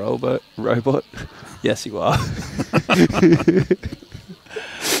not a robot? Yes, you are.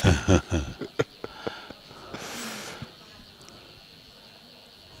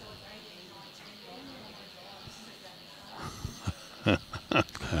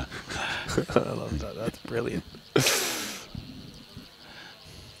 I love that. That's brilliant.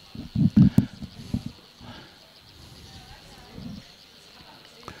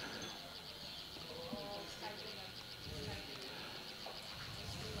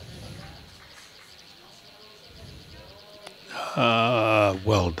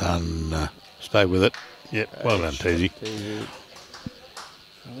 Well done. Stay with it. Yep, well done, Teasy.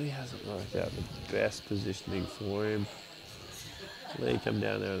 Probably hasn't worked out the best positioning for him. Lee come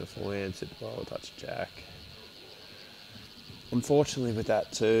down there on the forehand, sit the ball, touch Jack. Unfortunately with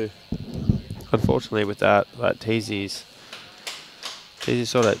that Teasy's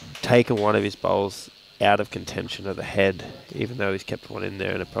sort of taken one of his bowls out of contention of the head, even though he's kept one in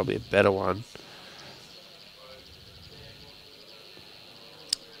there and probably a better one.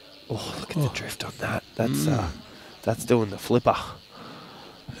 Oh, look at the drift on that. That's doing the flipper.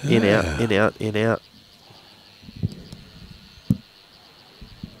 In, out, in, out, in, out.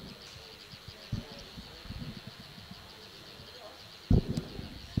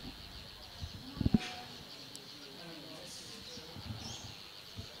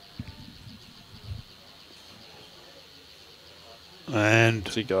 And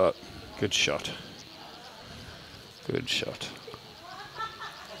he got good shot. Good shot.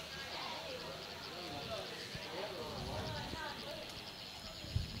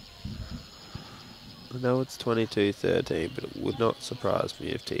 I know it's 22-13, but it would not surprise me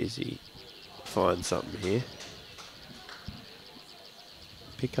if Teasy finds something here.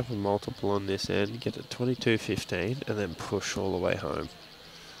 Pick up a multiple on this end, get it 22-15, and then push all the way home.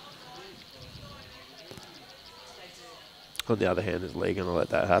 On the other hand, is Lee going to let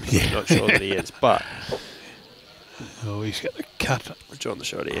that happen? Yeah. I'm not sure that he is, but... Oh, he's got to cut. We're drawing the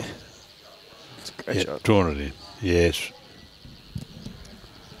shot here. It's a great shot. Drawn it in. Yes.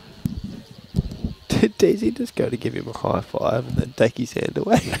 Did Teasy just go to give him a high five and then take his hand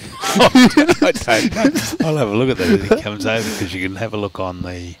away? I don't know. I'll have a look at that as he comes over, because you can have a look on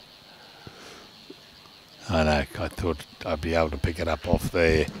the... I know, I thought I'd be able to pick it up off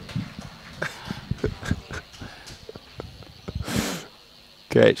there.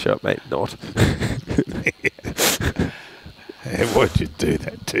 Great shot, mate. Not. Hey, why'd you do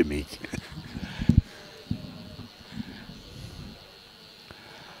that to me?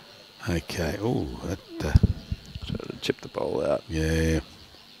 Okay. Oh, that... Trying to chip the ball out. yeah.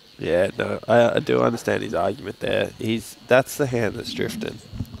 Yeah, no, I do understand his argument there. That's the hand that's drifting.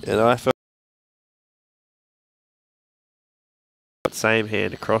 And I felt that same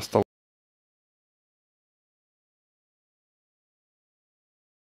hand across the line.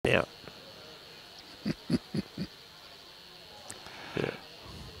 Out. Yeah,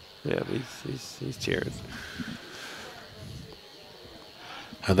 but he's cheering.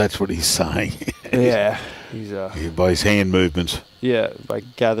 And that's what he's saying. Yeah, he's by his hand movements. yeah, by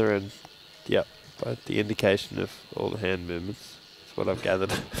gathering, yep, by the indication of all the hand movements. That's what I've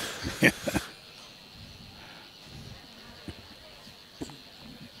gathered.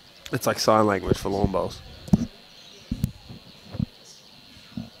 It's like sign language for lawn bowls.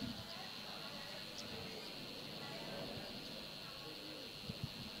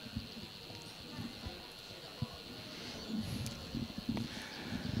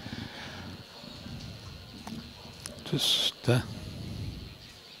 Just,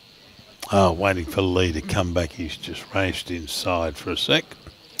 waiting for Lee to come back. He's just raced inside for a sec.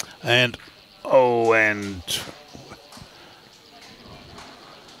 And,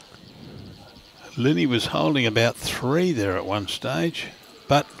 Linny was holding about 3 there at one stage,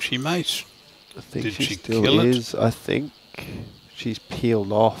 but she may... I think Did she she still kill it? is. I think she's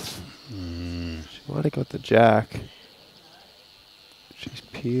peeled off. She might have got the jack. She's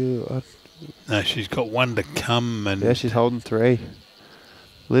peeled. No, she's got one to come, and Yeah, she's holding 3.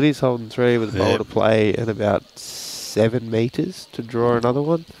 Liddy's holding 3 with a ball Yep. to play and about 7 metres to draw another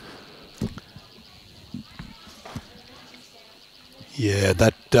one. Yeah,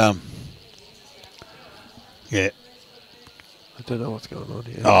 that. Yeah. I don't know what's going on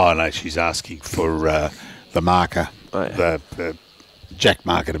here. Oh no, she's asking for the marker, Oh, yeah. the jack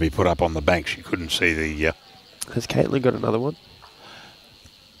marker to be put up on the bank. She couldn't see the. Has Caitlin got another one?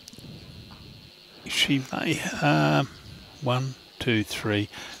 She may. 1, 2, 3.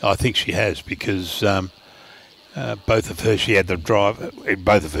 I think she has because both of hers. She had the drive.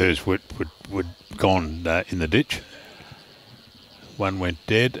 Both of hers would gone in the ditch. One went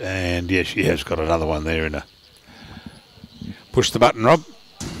dead, and yeah, she has got another one there in a. Push the button, Rob.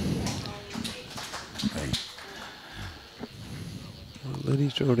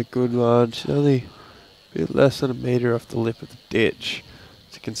 Lenny's drawing a good one. She's only a bit less than a metre off the lip of the ditch.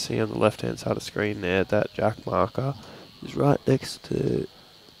 As you can see on the left-hand side of the screen there, that jack marker is right next to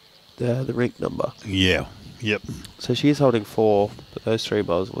the rink number. Yeah. Yep. So she's holding 4, but those 3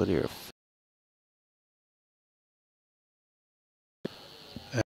 balls are linear.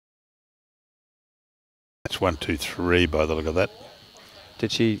 That's 1, 2, 3 by the look of that.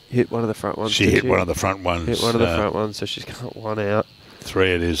 Did she hit one of the front ones? She hit one of the front ones. Hit one of the front ones, so she's got 1 out.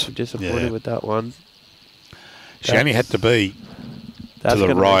 3 it is. I'm disappointed with that one. She only had to be to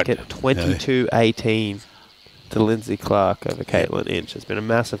the right. That's going to make it 22-18 to Lindsay Clark over Caitlin Inch. It's been a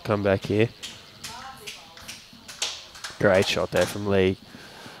massive comeback here. Great shot there from Lee.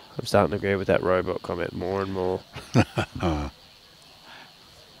 I'm starting to agree with that robot comment more and more.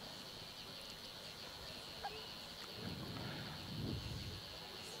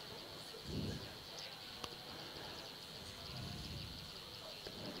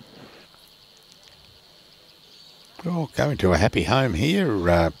 Oh, going to a happy home here,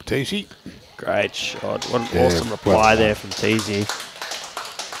 Teysy. Great shot. What an awesome reply there from Teysy.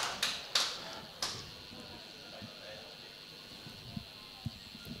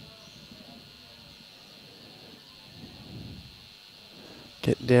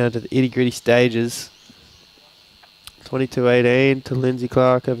 Getting down to the itty-gritty stages. 22-18 to Lindsay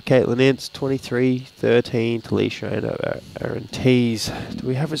Clark over Caitlin Ince. 23-13 to Lee Schraner over Aaron Teys. Do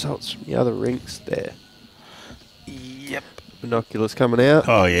we have results from the other rinks there? Yep. Binoculars coming out.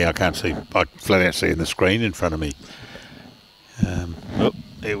 Oh, yeah, I can't see. I flat out seeing the screen in front of me. Oh,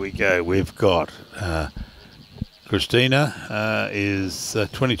 there we go. We've got Christina is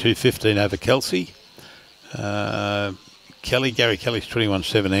 22-15 over Kelsey. Gary Kelly's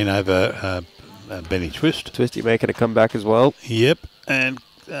 21-17 over Benny Twist. Twisty making a comeback as well. Yep. And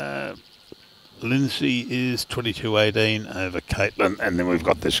Lindsay is 22-18 over Caitlin. And then we've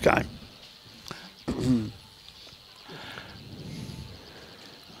got this game.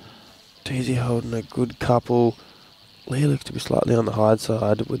 Teysy holding a good couple. Lee looks to be slightly on the high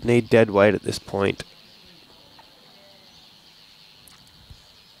side. Would need dead weight at this point.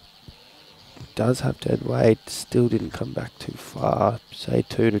 Does have dead weight. Still didn't come back too far. Say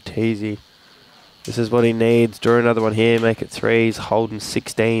 2 to Teysy. This is what he needs. Draw another one here. Make it 3s. Holding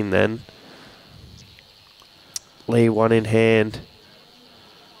 16 then. Lee 1 in hand.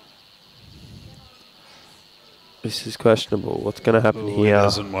 This is questionable. What's going to happen here? He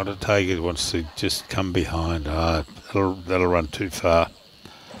doesn't want to take it. He wants to just come behind. That'll run too far.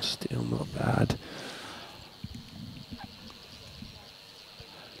 Still not bad.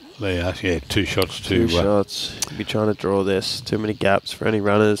 Yeah, 2 shots Two shots. He'll be trying to draw this. Too many gaps for any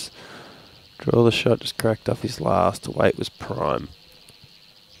runners. Draw the shot, just cracked off his last. The weight was prime.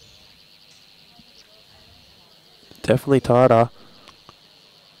 Definitely tighter.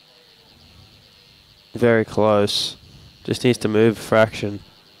 Very close. Just needs to move a fraction.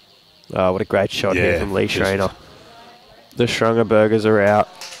 Oh, what a great shot here from Lee Schraner. The Schranger burgers are out.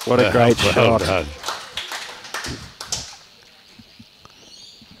 What a great shot. Done.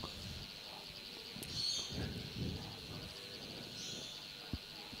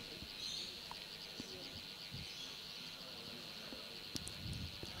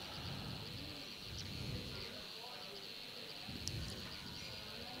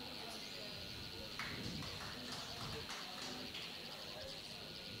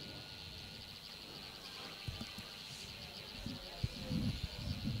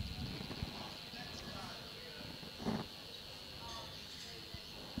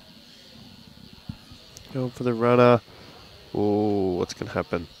 Going for the runner. Oh, what's going to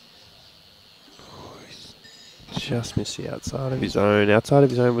happen? Oh, he's just missed the outside of his own. Outside of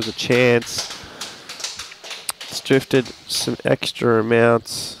his own was a chance. It's drifted some extra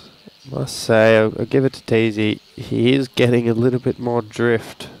amounts. Must say, I'll give it to Teysy. He is getting a little bit more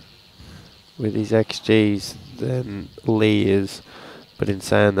drift with his XGs than Lee is. But in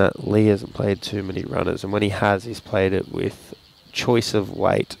saying that, Lee hasn't played too many runners. And when he has, he's played it with choice of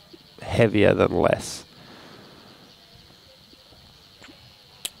weight heavier than less.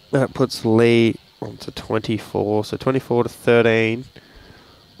 That puts Lee on to 24, so 24 to 13.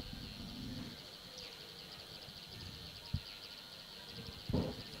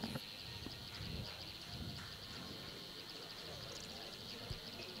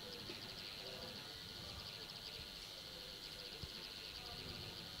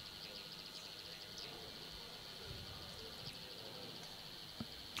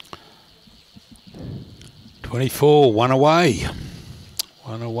 One away.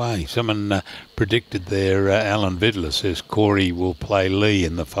 One away. Someone predicted there, Alan Vidler says Corey will play Lee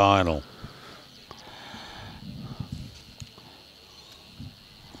in the final.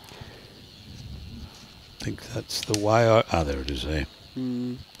 I think that's the way there it is there.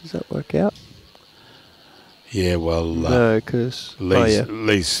 Does that work out? Yeah, well... no, because...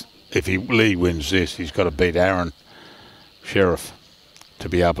 Lee's, if Lee wins this, he's got to beat Aaron Sheriff to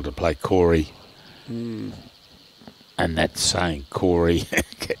be able to play Corey. And that's saying Corey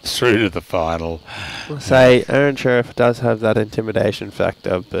gets through to the final. Say Aaron Sheriff does have that intimidation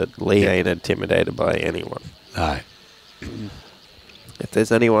factor, but Lee ain't intimidated by anyone. No. If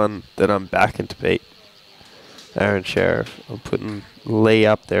there's anyone that I'm backing to beat Aaron Sheriff, I'm putting Lee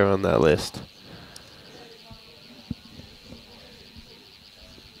up there on that list.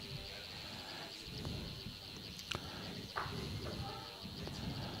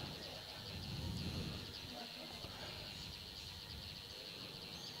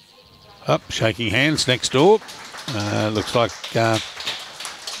 Up, shaking hands next door. Looks like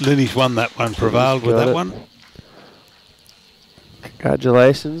Linny's won that one, prevailed with that one.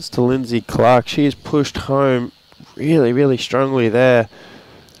 Congratulations to Lindsay Clark. She has pushed home really, really strongly there.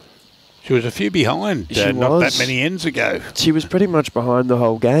 She was a few behind not that many ends ago. She was pretty much behind the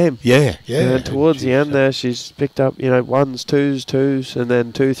whole game. Yeah. And towards the end there, she's picked up, ones, twos, and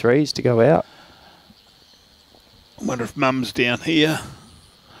then 2 3s to go out. I wonder if Mum's down here.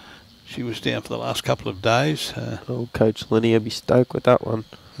 She was down for the last couple of days. Old Coach Linny will be stoked with that one.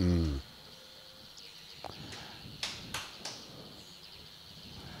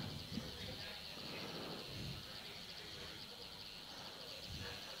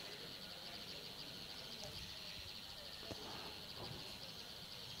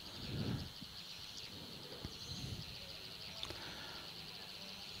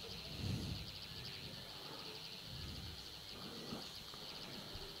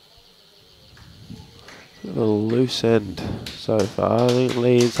 A loose end so far. I think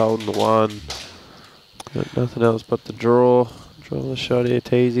Lee's holding the one. Got nothing else but the draw. Draw the shot here,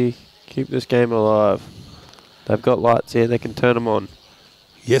 Teasy. Keep this game alive. They've got lights here. They can turn them on.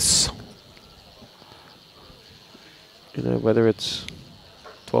 Yes. Whether it's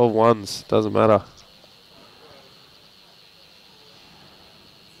 12 ones, doesn't matter.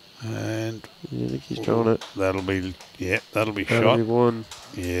 And I think he's drawn it. That'll be shot. That'll be one.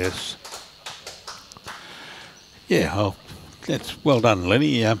 Yes. Yeah, that's well done,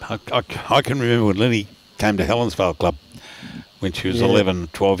 Lenny. I can remember when Lenny came to Helensvale Club when she was 11,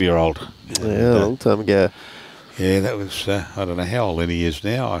 12-year-old. Yeah, a long time ago. Yeah, that was, I don't know how old Lenny is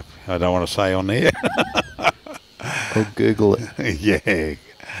now. I don't want to say on there. I'll Google it.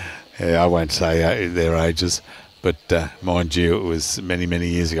 Yeah, I won't say their ages. But mind you, it was many, many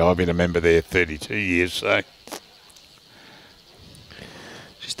years ago. I've been a member there 32 years, so.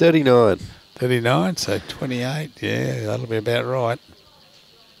 She's 39. 39, so 28, yeah, that'll be about right.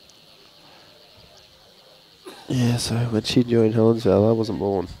 Yeah, so when she joined Helensvale, I wasn't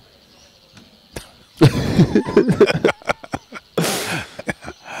born.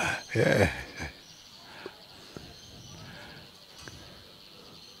 Yeah.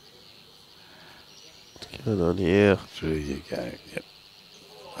 What's going on here? There you go, yep.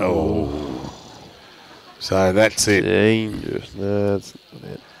 Oh. So that's it. Dangerous. No, that's not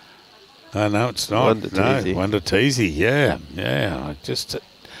it. No, it's not. Wonder Teasy, yeah. I just, in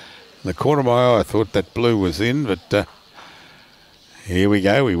the corner of my eye, I thought that blue was in, but here we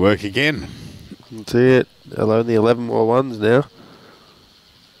go. We work again. That's it. Only 11 more ones now.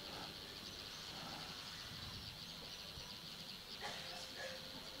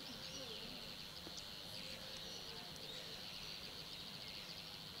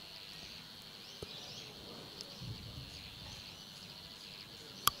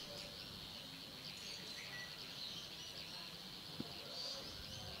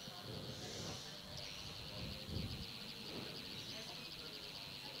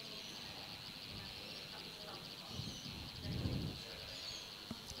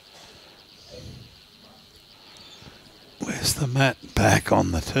 Where's the mat? Back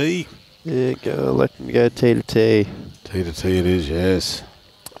on the tee. Yeah, let them go tee to tee. Tee to tee it is, yes.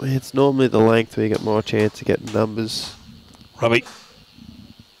 It's normally the length where you get more chance of getting numbers. Robbie.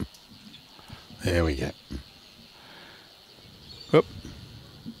 There we go. Whoop.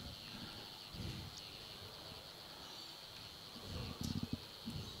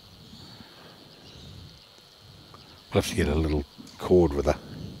 We'll have to get a little cord with a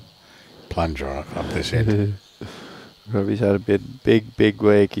plunger up this end. Robbie's had a big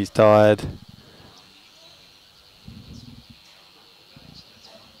week. He's tired.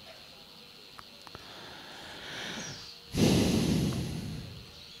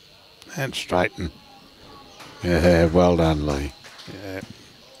 And straighten. Yeah, well done, Lee. Yeah.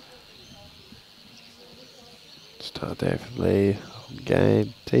 Start there from Lee.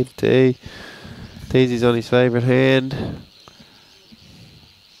 Game. T to T. Teys on his favourite hand.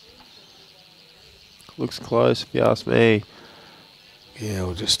 Looks close if you ask me. Yeah,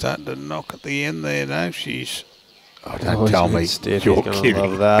 we're just starting to knock at the end there now. She's... Oh, don't tell me stiff. you're He's gonna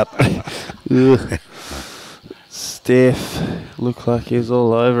kidding. love that. Ugh. Stiff. Looked like he was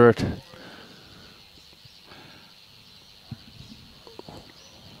all over it.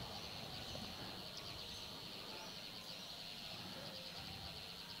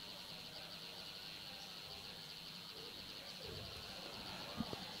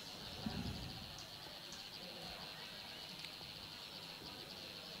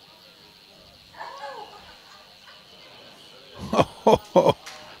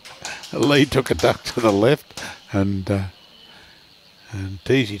 Lee took a duck to the left, and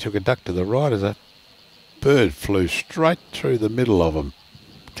Teys took a duck to the right as a bird flew straight through the middle of them.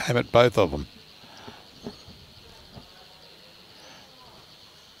 Came at both of them.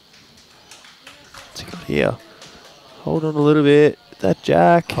 What's he got here? Hold on a little bit. That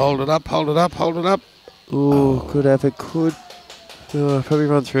jack. Hold it up, hold it up, hold it up. Ooh, could have it. Could. Oh, probably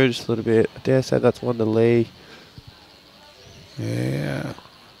run through just a little bit. I dare say that's one to Lee. Yeah.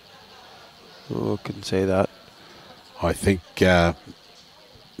 Oh, couldn't see that. I think... I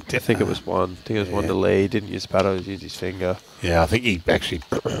think it was one. I think it was one to Lee. He didn't use the paddle, he used his finger. Yeah, I think he actually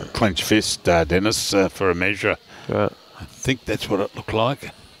clenched fist, Dennis, for a measure. Right. I think that's what it looked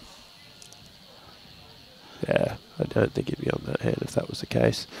like. Yeah, I don't think he'd be on that hand if that was the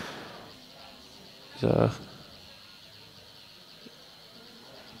case. So...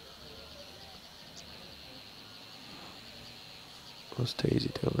 What's Teys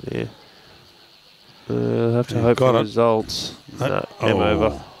doing here? I'll have to hope for results. No, game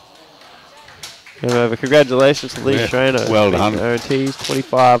over. Game over. Congratulations to Lee Schraner. Well done. Aaron Teys,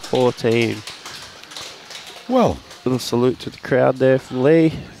 25-14. Well. Little salute to the crowd there from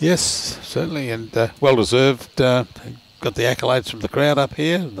Lee. Yes, certainly, and well deserved. Got the accolades from the crowd up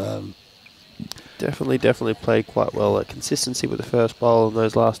here. Definitely played quite well. That consistency with the first bowl and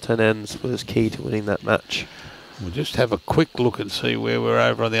those last 10 ends was key to winning that match. We'll just have a quick look and see where we're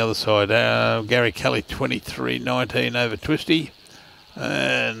over on the other side. Gary Kelly 23-19 over Twisty.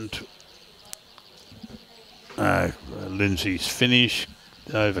 And Lindsay's finish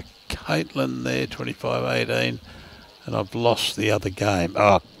over Caitlin there, 25-18. And I've lost the other game.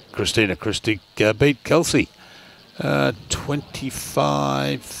 Christina Christic beat Kelsey,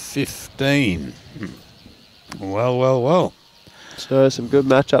 25-15. Well. So some good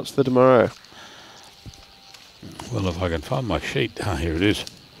matchups for tomorrow. Well, if I can find my sheet. Here it is.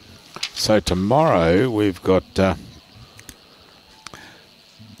 So tomorrow we've got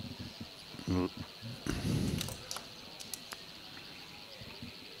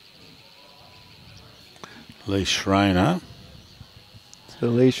Lee Schraner. So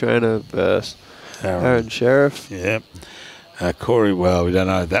Lee Schraner versus Aaron Sheriff. Yep. Corey, well, we don't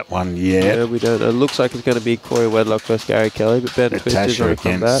know that one yet. Yeah, we don't know. It looks like it's going to be Corey Wedlock versus Gary Kelly, but Ben Twister's on the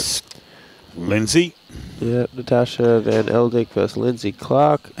comeback. Lindsay. Yeah, Natasha Van Eldick versus Lindsay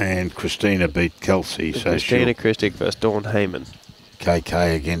Clark. And Christina beat Kelsey. And Christina Christic versus Dawn Heyman.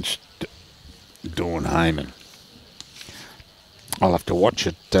 KK against Dawn Heyman. I'll have to watch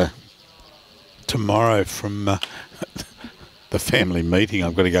it tomorrow from the family meeting.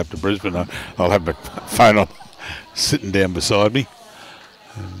 I've got to go up to Brisbane. I'll have my phone on, sitting down beside me.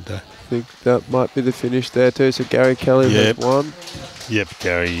 And I think that might be the finish there too. So Gary Kelly has won. Yep,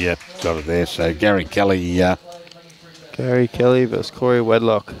 Gary got it there. So Gary Kelly. Gary Kelly versus Corey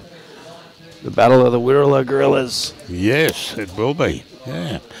Wedlock. The battle of the Wirralur Gorillas. Yes, it will be.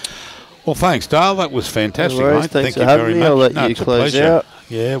 Yeah. Well, thanks, Dale. That was fantastic, no worries, mate. Thanks Thank for you having very me. much. I'll let you close out.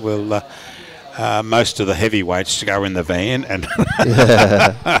 Yeah, well, most of the heavyweights go in the van. And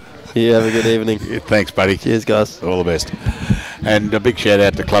You have a good evening. Thanks, buddy. Cheers, guys. All the best. And a big shout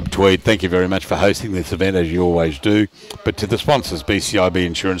out to Club Tweed. Thank you very much for hosting this event, as you always do. But to the sponsors, BCIB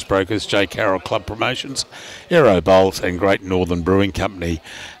Insurance Brokers, J. Carroll Club Promotions, Aero Bowls, and Great Northern Brewing Company.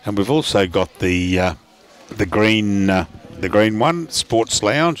 And we've also got the green the green one, Sports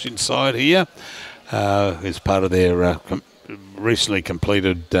Lounge inside here, is part of their recently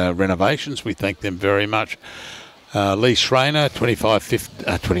completed renovations. We thank them very much. Lee Schraner,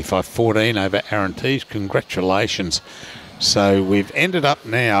 25-14 over Aaron Teys. Congratulations. So we've ended up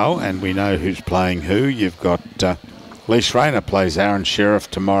now, and we know who's playing who. You've got Lee Schraner plays Aaron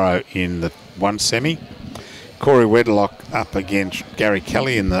Sheriff tomorrow in the one semi. Corey Wedlock up against Gary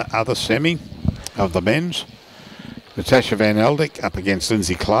Kelly in the other semi of the men's. Natasha Van Eldick up against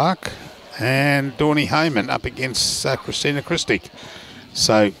Lindsay Clark. And Dawnie Heyman up against Christina Christic.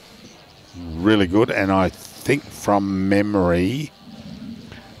 So really good. And I think from memory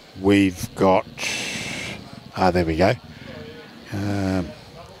we've got... there we go.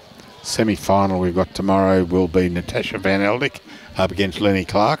 Semi-final we've got tomorrow will be Natasha Van Eldick up against Lenny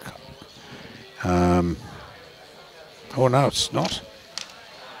Clark. Oh no, it's not.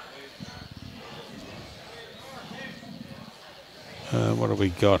 What have we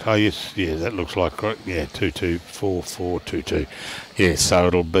got? Oh yes, yeah, that looks like, yeah, 2-2, 4-4, 2-2. Yeah, so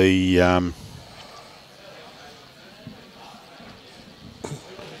it'll be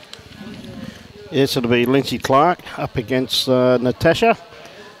yes, it'll be Lindsay Clark up against Natasha,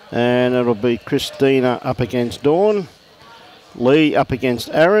 and it'll be Christina up against Dawn, Lee up against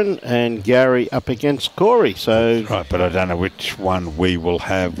Aaron, and Gary up against Corey. So right, but I don't know which one we will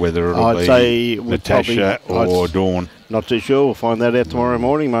have, whether it'll I'd say Natasha or Dawn. Not too sure. We'll find that out tomorrow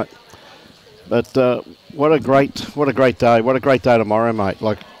morning, mate. But what a great day! What a great day tomorrow, mate.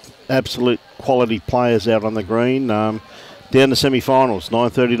 Like absolute quality players out on the green. Down to semi-finals,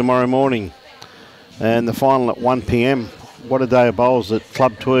 9:30 tomorrow morning, and the final at 1 p.m. What a day of bowls at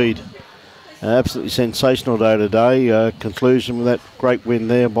Coast-Tweed. Absolutely sensational day today. Conclusion with that great win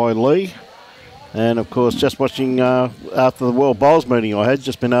there by Lee. And, of course, just watching after the World Bowls meeting I had,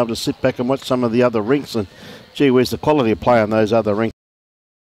 just been able to sit back and watch some of the other rinks. And, gee, where's the quality of play on those other rinks?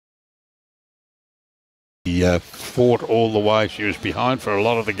 He fought all the way. She was behind for a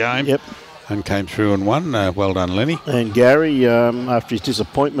lot of the game. Yep. And came through and won. Well done, Lenny. And Gary, after his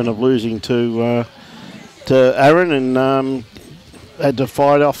disappointment of losing to Aaron and had to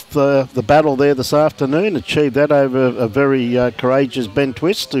fight off the battle there this afternoon, achieved that over a very courageous Ben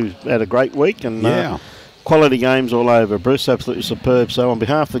Twist, who had a great week. And quality games all over. Bruce, absolutely superb. So on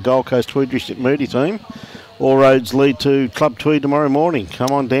behalf of the Gold Coast Tweed District Media team, all roads lead to Coast-Tweed tomorrow morning.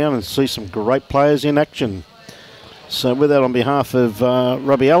 Come on down and see some great players in action. So with that, on behalf of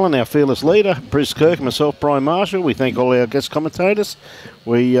Robbie Allen, our fearless leader, Bruce Kirk, and myself, Brian Marshall, we thank all our guest commentators.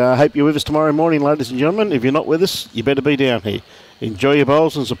 We hope you're with us tomorrow morning, ladies and gentlemen. If you're not with us, you better be down here. Enjoy your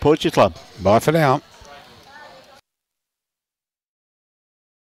bowls and support your club. Bye for now.